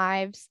own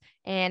lives.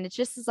 And it's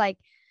just like,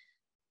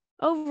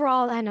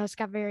 overall, I know it's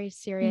got very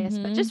serious,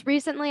 but just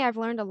recently I've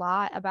learned a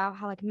lot about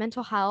how like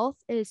mental health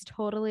is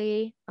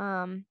totally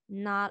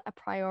not a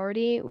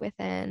priority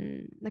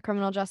within the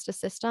criminal justice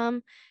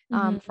system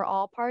for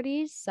all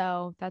parties.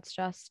 So that's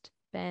just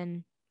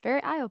been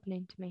very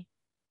eye-opening to me.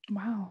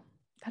 Wow,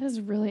 that is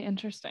really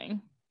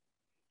interesting.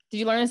 Did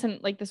you learn this in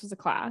like this was a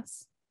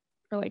class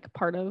or like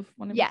part of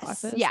one of your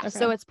classes? Yeah, okay.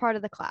 So it's part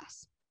of the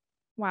class.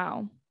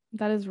 Wow,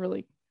 that is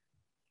really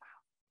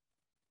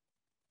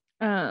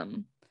wow.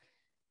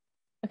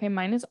 Okay,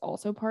 mine is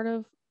also part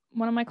of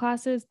one of my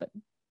classes, but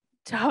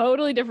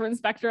totally different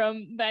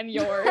spectrum than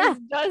yours.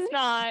 Does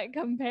not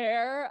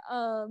compare.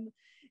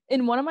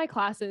 In one of my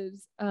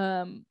classes,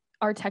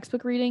 our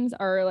textbook readings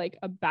are like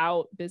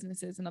about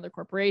businesses and other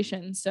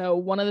corporations. So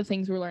one of the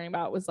things we were learning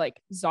about was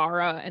like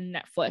Zara and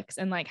Netflix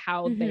and like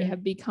how they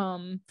have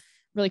become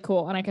really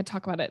cool. And I could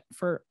talk about it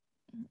for,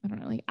 I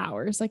don't know, like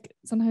hours. Like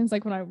sometimes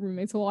like when my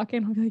roommates will walk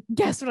in, I'll be like,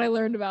 guess what I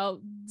learned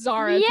about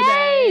Zara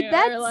today?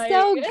 That's like,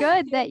 so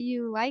good that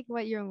you like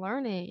what you're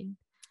learning.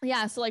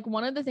 Yeah. So like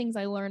one of the things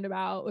I learned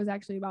about was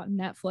actually about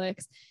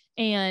Netflix.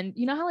 And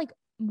you know how like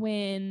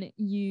when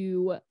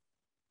you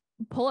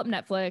pull up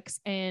Netflix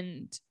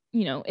and,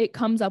 you know, it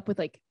comes up with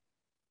like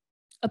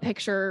a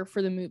picture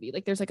for the movie,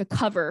 like there's like a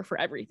cover for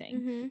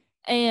everything.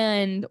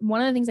 And one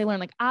of the things I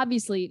learned, like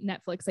obviously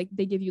Netflix, like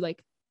they give you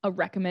like a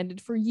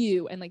recommended for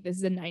you and like this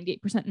is a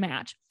 98%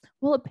 match.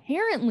 Well,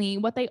 apparently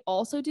what they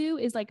also do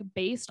is like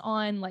based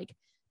on like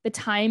the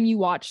time you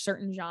watch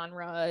certain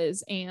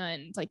genres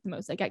and like the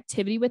most like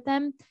activity with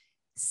them.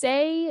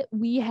 Say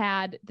we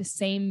had the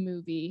same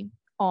movie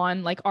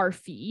on like our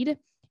feed,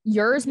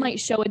 yours might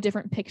show a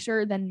different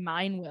picture than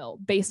mine will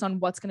based on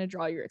what's going to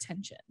draw your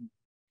attention.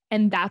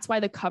 And that's why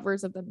the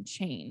covers of them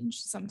change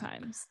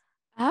sometimes.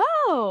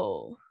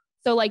 Oh.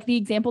 So like the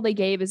example they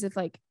gave is if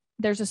like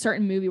there's a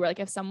certain movie where like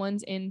if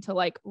someone's into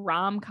like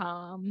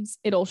rom-coms,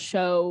 it'll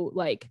show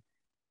like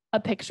a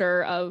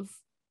picture of,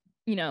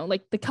 you know,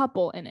 like the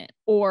couple in it.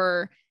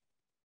 Or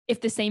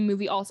if the same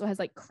movie also has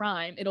like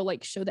crime, it'll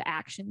like show the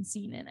action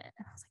scene in it.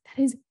 And I was like,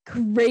 that is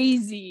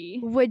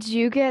crazy. Would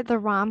you get the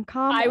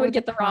rom-com? I would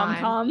get the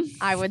rom-com.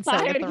 I would so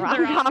get the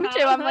rom-com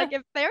too. I'm like,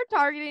 if they're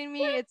targeting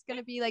me, it's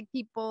gonna be like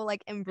people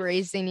like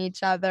embracing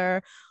each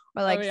other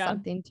or like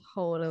something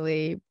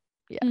totally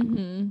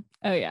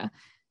Oh yeah.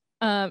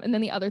 And then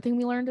the other thing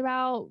we learned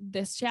about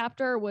this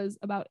chapter was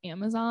about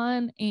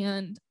Amazon.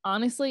 And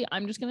honestly,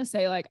 I'm just going to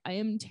say, like, I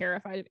am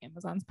terrified of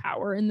Amazon's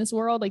power in this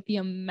world. Like the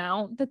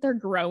amount that they're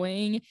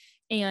growing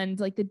and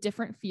like the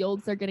different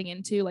fields they're getting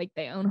into, like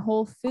they own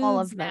Whole Foods all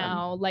of them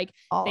now, like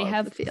all they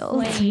have the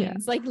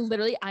fields. Like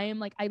literally, I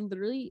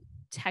literally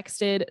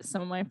texted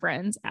some of my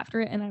friends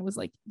after it, and I was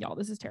like, y'all,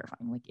 this is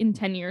terrifying. Like in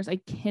 10 years, I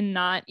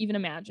cannot even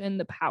imagine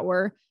the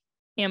power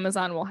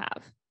Amazon will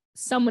have.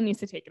 Someone needs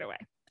to take it away.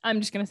 I'm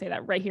just going to say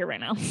that right here, right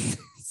now.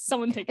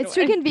 Someone take it away. It's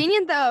too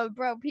convenient though,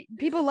 bro.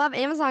 People love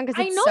Amazon because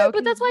I it's know, so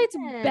but that's why it's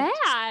convenient.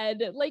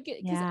 bad. Like,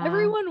 because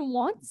everyone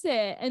wants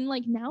it. And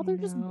like now they're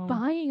just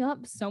buying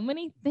up so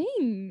many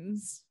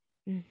things.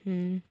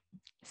 Mm-hmm.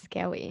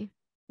 Scary.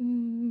 I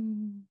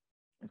don't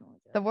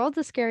like it. The world's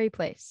a scary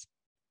place.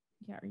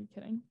 Yeah, are you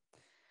kidding?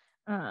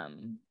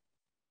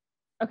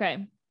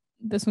 Okay.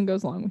 This one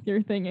goes along with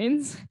your thing,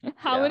 Ains.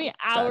 How many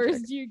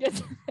hours do you get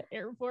to the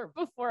airport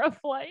before a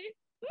flight?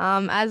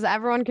 As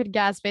everyone could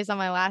guess based on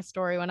my last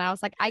story, when I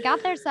was like, I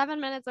got there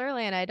 7 minutes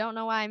early and I don't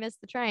know why I missed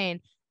the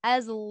train,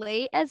 as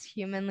late as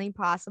humanly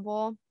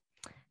possible.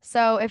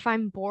 So if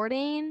I'm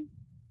boarding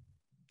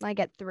like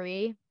at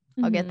 3,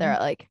 I'll get there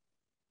at like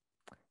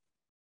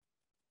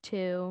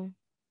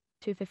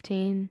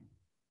 2:15.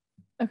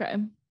 Okay.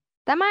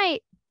 That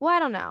might, well, I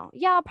don't know.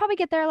 Yeah, I'll probably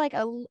get there like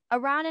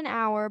around an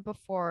hour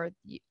before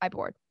I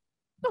board.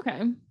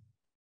 Okay.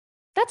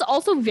 That's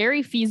also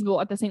very feasible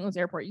at the St. Louis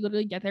airport. You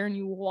literally get there and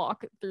you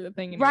walk through the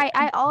thing. Right.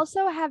 I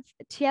also have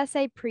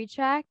TSA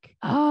pre-check.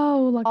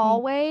 Oh, lucky.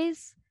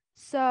 Always.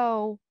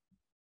 So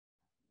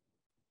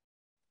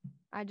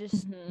I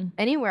just,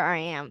 anywhere I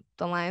am,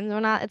 the lines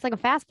are not, it's like a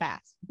fast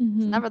pass.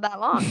 It's never that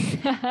long.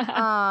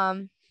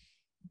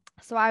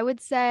 So I would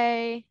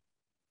say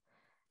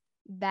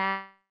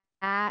that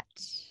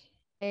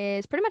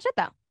is pretty much it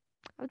though.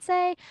 I would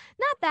say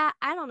not that.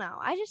 I don't know.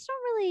 I just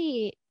don't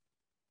really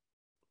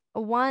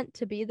want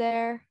to be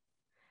there.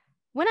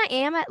 When I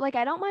am at, like,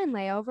 I don't mind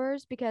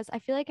layovers because I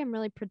feel like I'm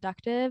really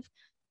productive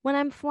when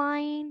I'm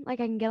flying. Like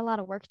I can get a lot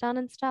of work done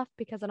and stuff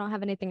because I don't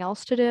have anything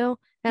else to do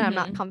and I'm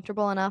not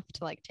comfortable enough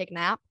to like take a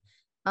nap.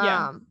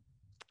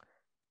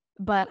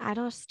 But I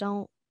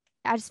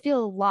just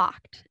feel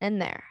locked in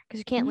there because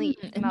you can't leave.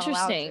 I'm not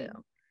allowed to.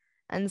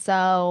 And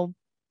so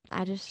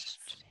I just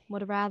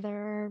would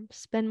rather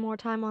spend more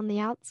time on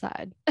the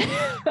outside.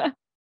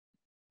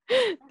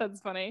 That's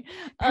funny.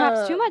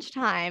 Perhaps too much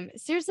time.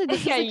 Seriously,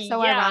 this is like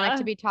so ironic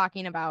to be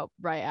talking about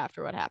right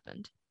after what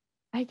happened.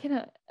 I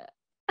can.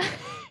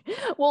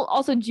 Well,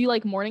 also, do you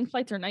like morning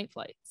flights or night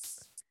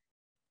flights?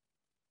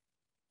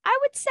 I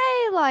would say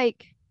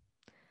like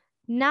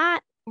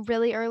not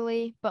really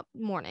early, but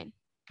morning.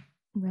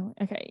 Really?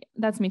 Okay,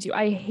 that's me too.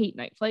 I hate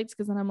night flights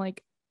because then I'm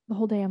like the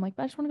whole day I'm like,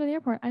 but I just want to go to the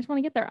airport. I just want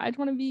to get there. I just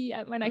want to be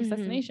at my next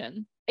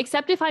destination.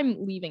 Except if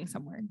I'm leaving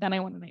somewhere, then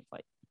I want a night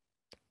flight.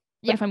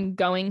 But if I'm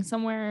going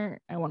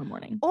somewhere, I want a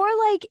morning. Or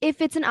like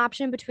if it's an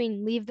option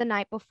between leave the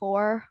night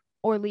before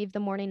or leave the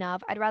morning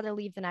of, I'd rather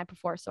leave the night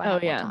before so I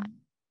have more time.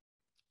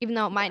 Even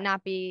though it might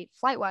not be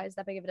flight-wise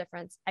that big of a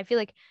difference. I feel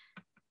like,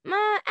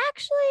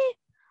 actually,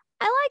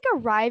 I like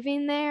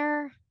arriving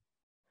there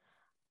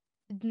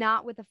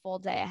not with a full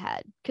day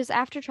ahead. Because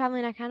after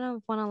traveling, I kind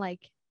of want to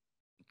like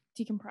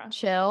decompress,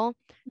 chill.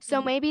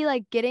 So maybe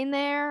like getting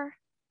there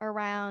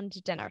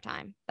around dinner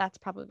time. That's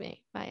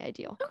probably my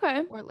ideal.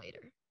 Okay. Or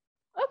later.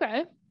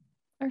 Okay.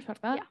 I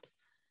respect that. Yeah.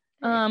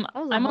 I'm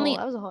on the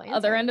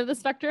other end of the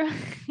spectrum.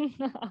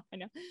 I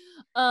know.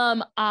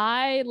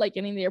 I like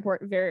getting to the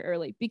airport very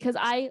early because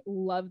I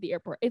love the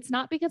airport. It's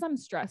not because I'm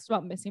stressed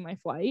about missing my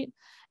flight.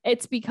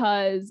 It's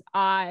because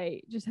I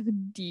just have a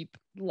deep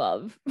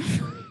love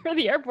for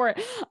the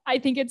airport. I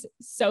think it's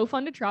so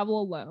fun to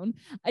travel alone.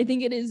 I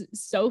think it is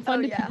so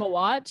fun to people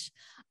watch.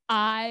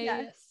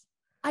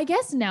 I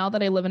guess now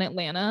that I live in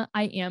Atlanta,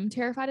 I am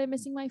terrified of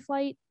missing my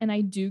flight. And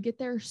I do get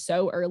there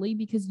so early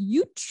because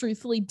you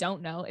truthfully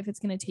don't know if it's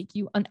going to take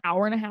you an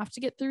hour and a half to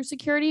get through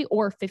security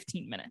or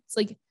 15 minutes.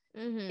 Like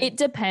it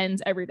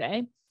depends every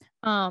day.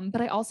 But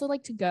I also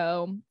like to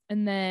go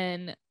and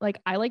then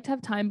like I like to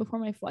have time before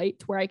my flight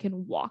to where I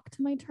can walk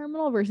to my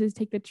terminal versus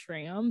take the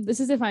tram. This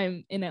is if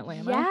I'm in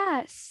Atlanta.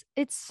 Yes.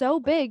 It's so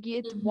big.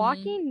 It's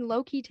walking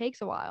low key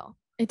takes a while.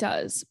 It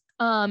does.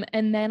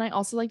 And then I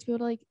also like to be able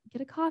to like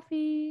get a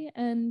coffee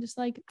and just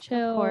like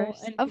chill.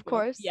 Of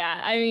course.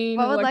 Yeah. I mean,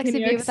 what would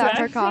Lexi be without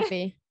her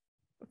coffee?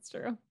 That's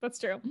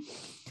true.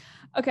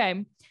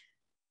 Okay.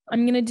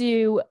 I'm going to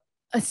do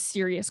a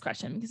serious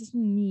question because this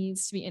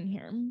needs to be in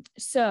here.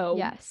 So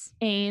yes.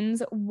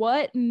 Ains,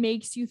 what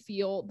makes you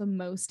feel the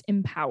most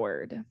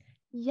empowered?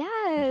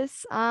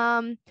 Yes.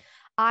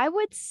 I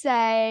would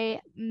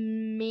say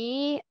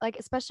me, like,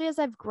 especially as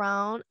I've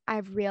grown,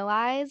 I've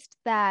realized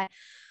that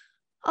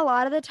a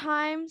lot of the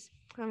times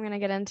I'm going to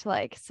get into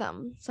like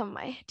some of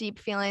my deep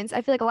feelings.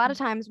 I feel like a lot of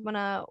times when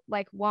a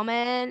like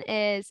woman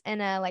is in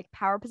a like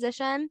power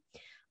position,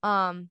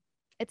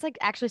 it's like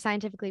actually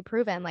scientifically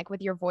proven, like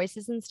with your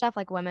voices and stuff,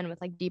 like women with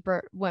like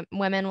deeper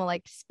women will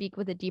like speak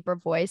with a deeper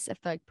voice if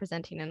they're like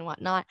presenting and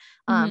whatnot.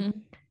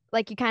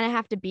 Like you kind of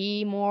have to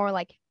be more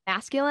like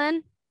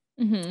masculine.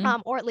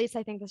 Or at least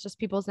I think that's just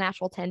people's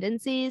natural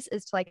tendencies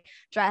is to like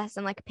dress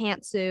in like a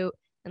pantsuit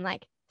and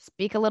like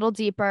speak a little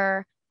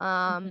deeper.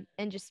 And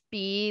just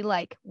be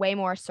like way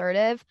more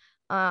assertive.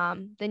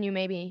 than you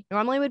maybe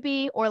normally would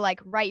be, or like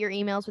write your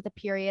emails with a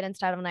period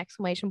instead of an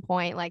exclamation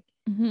point, like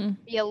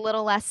be a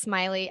little less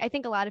smiley. I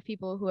think a lot of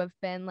people who have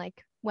been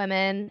like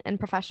women in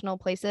professional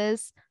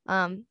places,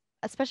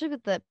 especially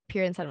with the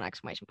period instead of an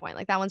exclamation point,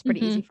 like that one's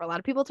pretty easy for a lot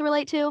of people to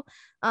relate to.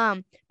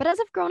 But as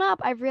I've grown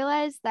up, I've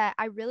realized that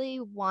I really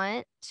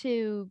want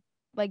to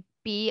like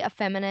be a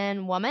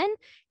feminine woman,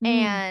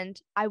 and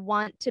I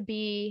want to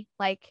be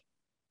like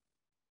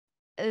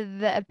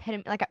the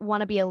epitome, like I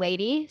want to be a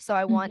lady, so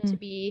I want to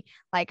be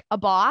like a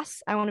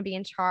boss, I want to be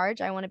in charge,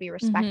 I want to be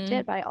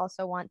respected, but I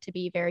also want to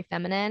be very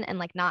feminine and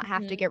like not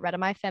have to get rid of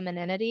my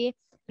femininity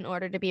in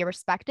order to be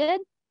respected.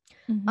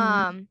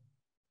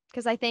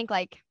 Because I think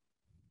like,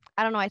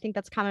 I don't know, I think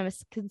that's a common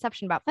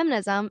misconception about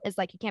feminism is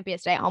like you can't be a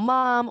stay-at-home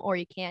mom, or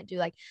you can't do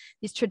like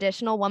these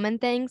traditional woman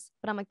things,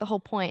 but I'm like, the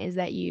whole point is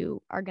that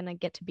you are gonna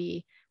get to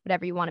be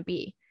whatever you want to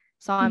be.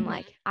 So I'm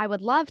like, I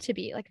would love to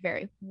be like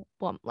very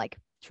like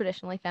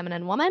traditionally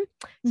feminine woman.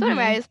 So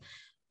anyways,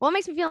 what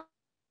makes me feel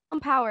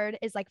empowered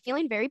is like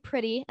feeling very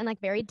pretty and like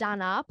very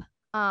done up,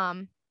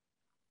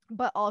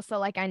 but also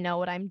like I know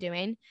what I'm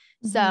doing.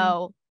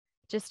 So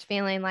just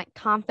feeling like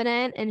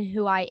confident in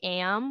who I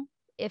am.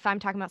 If I'm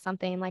talking about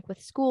something like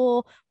with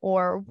school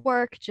or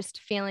work, just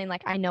feeling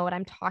like I know what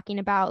I'm talking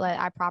about, like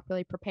I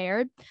properly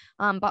prepared,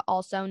 but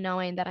also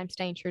knowing that I'm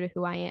staying true to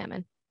who I am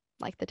and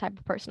like the type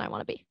of person I want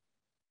to be.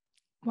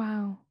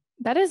 Wow,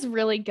 that is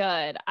really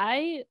good.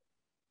 I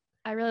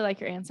really like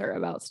your answer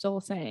about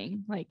still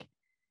saying like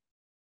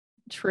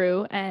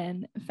true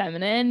and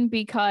feminine,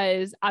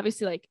 because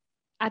obviously like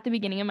at the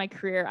beginning of my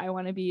career, I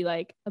want to be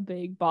like a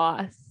big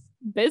boss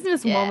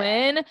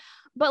businesswoman,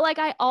 but like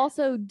I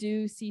also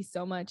do see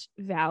so much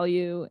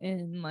value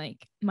in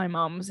like my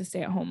mom was a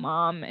stay-at-home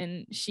mom,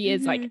 and she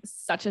is like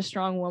such a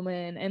strong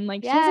woman, and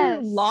like she has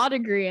a law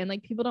degree, and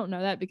like people don't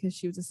know that because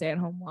she was a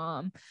stay-at-home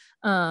mom.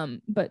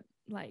 But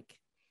like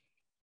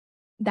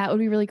that would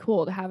be really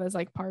cool to have as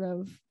like part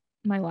of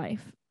my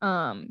life.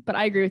 But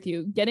I agree with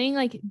you, getting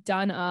like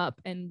done up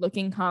and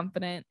looking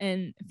confident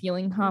and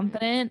feeling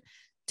confident.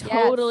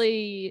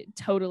 Totally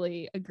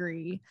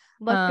agree.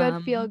 Look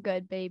good, feel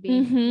good, baby.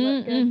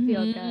 Look good,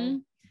 feel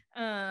good.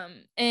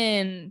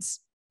 And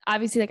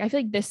obviously like I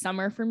feel like this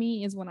summer for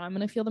me is when I'm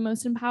gonna feel the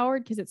most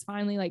empowered, because it's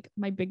finally like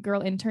my big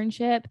girl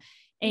internship,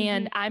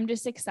 and I'm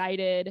just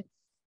excited.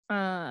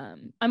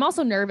 I'm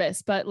also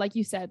nervous, but like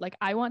you said, like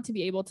I want to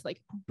be able to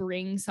like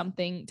bring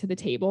something to the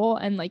table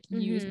and like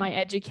use my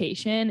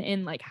education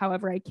in like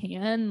however I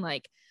can.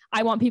 Like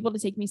I want people to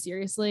take me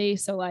seriously,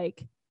 so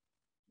like,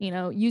 you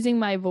know, using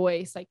my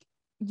voice, like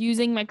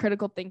using my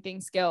critical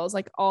thinking skills,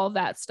 like all of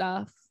that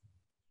stuff.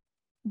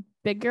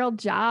 Big girl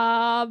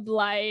job,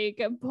 like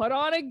put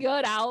on a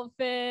good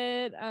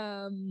outfit.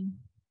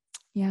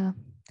 Yeah.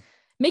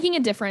 Making a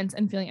difference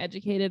and feeling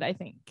educated, I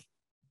think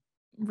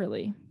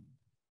really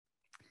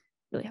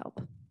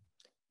help.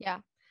 Yeah.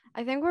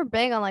 I think we're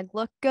big on like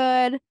look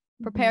good,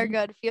 prepare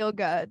good, feel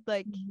good.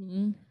 Like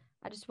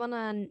I just want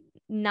to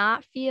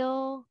not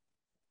feel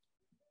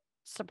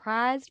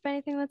surprised by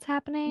anything that's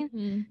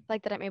happening,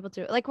 like that I'm able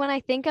to, like when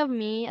I think of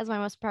me as my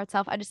most proud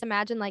self, I just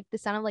imagine like the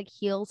sound of like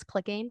heels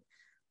clicking,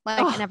 like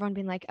and everyone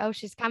being like, oh,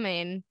 she's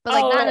coming, but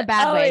like not in a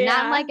bad way,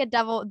 not in like the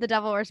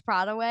Devil Wears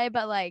Prada way,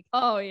 but like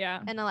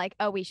and like,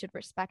 oh, we should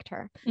respect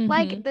her.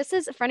 Like this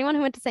is for anyone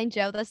who went to St.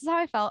 Joe, this is how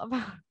I felt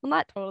about, well,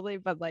 not totally,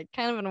 but like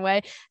kind of in a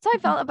way, so I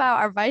felt about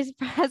our vice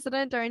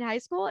president during high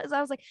school. Is I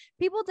was like,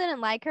 people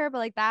didn't like her, but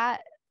like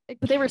that,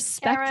 but they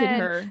respected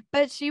her.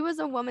 But she was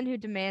a woman who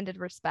demanded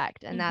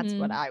respect, and that's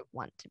what I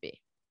want to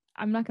be.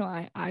 I'm not gonna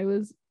lie, I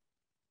was,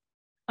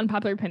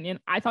 unpopular opinion,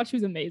 I thought she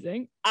was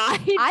amazing. I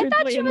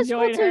thought she was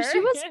cool too. She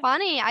was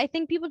funny. I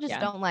think people just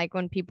don't like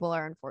when people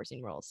are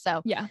enforcing rules.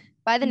 So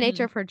by the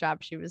nature of her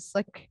job, she was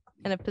like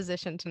in a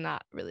position to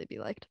not really be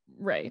liked.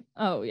 Right.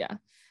 Oh yeah.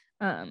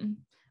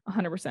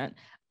 100%.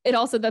 It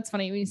also, that's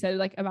funny when you said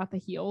like about the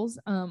heels.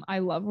 I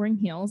love wearing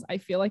heels. I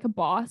feel like a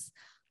boss.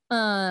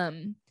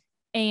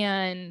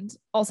 And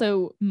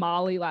also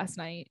Molly last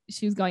night,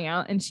 she was going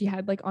out and she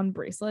had like on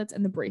bracelets,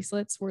 and the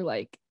bracelets were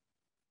like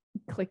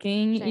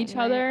clicking each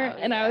other.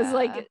 And I was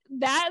like,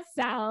 that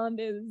sound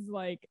is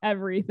like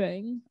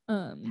everything.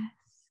 I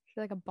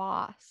feel like a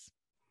boss.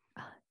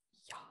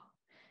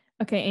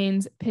 Okay,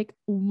 Ains, pick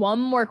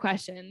one more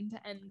question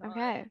to end on.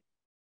 Okay.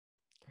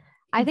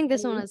 I think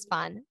this one is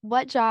fun.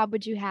 What job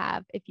would you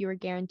have if you were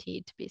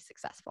guaranteed to be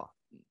successful?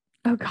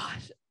 Oh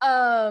gosh.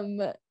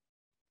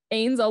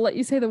 Ains, I'll let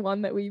you say the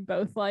one that we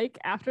both like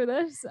after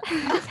this.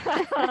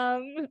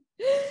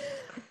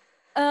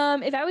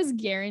 If I was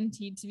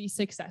guaranteed to be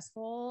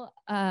successful,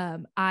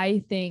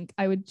 I think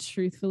I would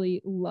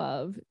truthfully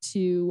love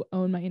to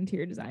own my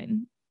interior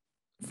design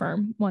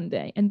firm one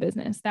day in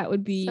business. That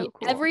would be so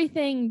cool.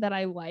 Everything that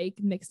I like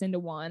mixed into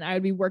one. I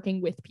would be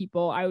working with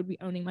people, I would be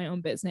owning my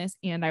own business,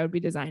 and I would be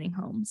designing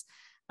homes.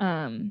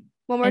 What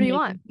more do you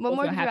want? What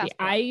more do you ask for?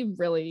 I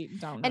really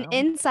don't know. And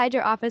inside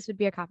your office would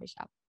be a coffee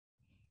shop.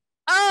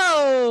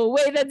 Oh,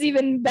 wait, that's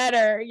even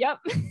better. Yep.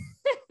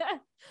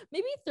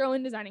 Maybe throw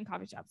in designing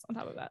coffee shops on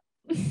top of that.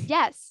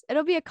 Yes,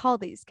 it'll be a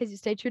Caldi's because you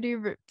stay true to your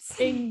roots.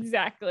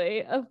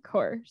 Exactly. Of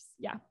course.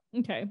 Yeah.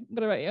 Okay.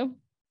 What about you?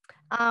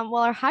 Well,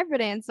 our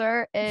hybrid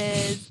answer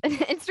is an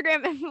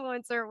Instagram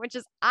influencer, which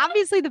is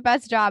obviously the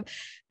best job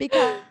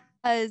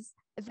because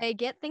they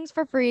get things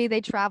for free,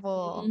 they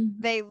travel,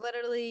 they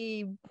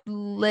literally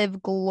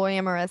live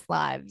glamorous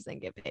lives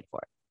and get paid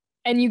for it.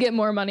 And you get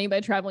more money by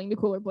traveling to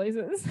cooler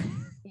places.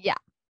 Yeah.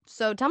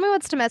 So tell me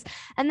what's to miss.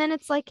 And then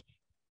it's like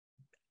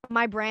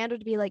my brand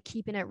would be like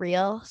keeping it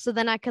real. So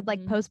then I could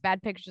like post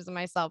bad pictures of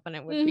myself and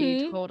it would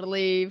be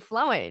totally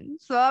flowing.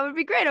 So that would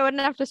be great. I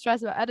wouldn't have to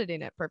stress about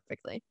editing it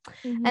perfectly.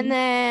 And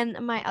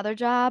then my other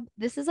job,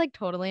 this is like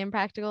totally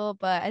impractical,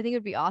 but I think it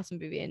would be awesome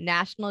to be a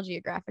National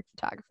Geographic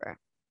photographer.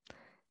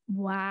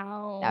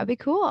 Wow. That would be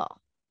cool.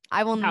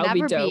 I will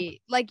never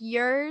be like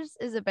yours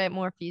is a bit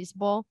more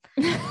feasible,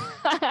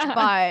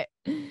 but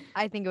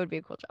I think it would be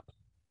a cool job.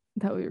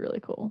 That would be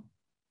really cool.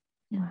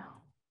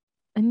 Wow.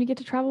 And you get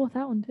to travel with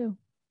that one too.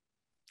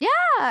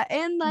 Yeah,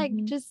 and like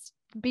just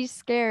be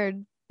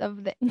scared of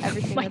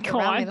everything that's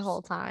around me the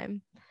whole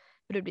time.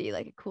 But it'd be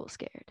like a cool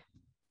scared.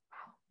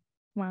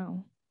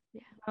 Wow.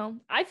 Yeah. Well,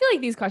 I feel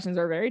like these questions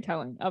are very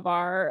telling of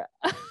our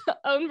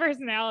own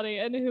personality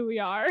and who we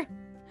are.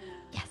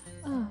 Yes.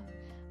 Oh,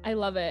 I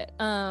love it.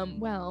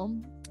 Well,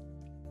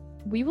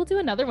 we will do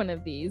another one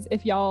of these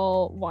if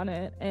y'all want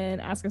it and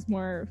ask us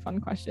more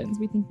fun questions.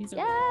 We think these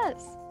are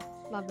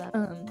love that.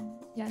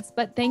 Yes,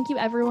 but thank you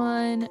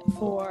everyone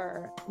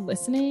for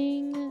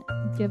listening.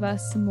 Give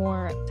us some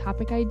more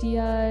topic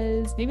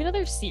ideas, maybe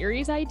another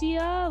series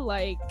idea.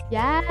 Like,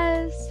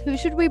 yes, who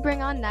should we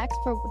bring on next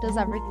for Does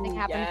Everything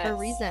Happen for a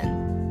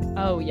Reason?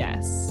 Oh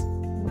yes,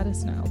 let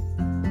us know.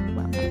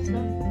 Well, let us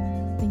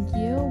know. Thank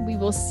you. We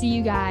will see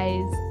you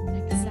guys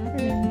next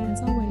Saturday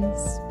as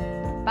always.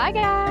 Bye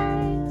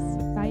guys.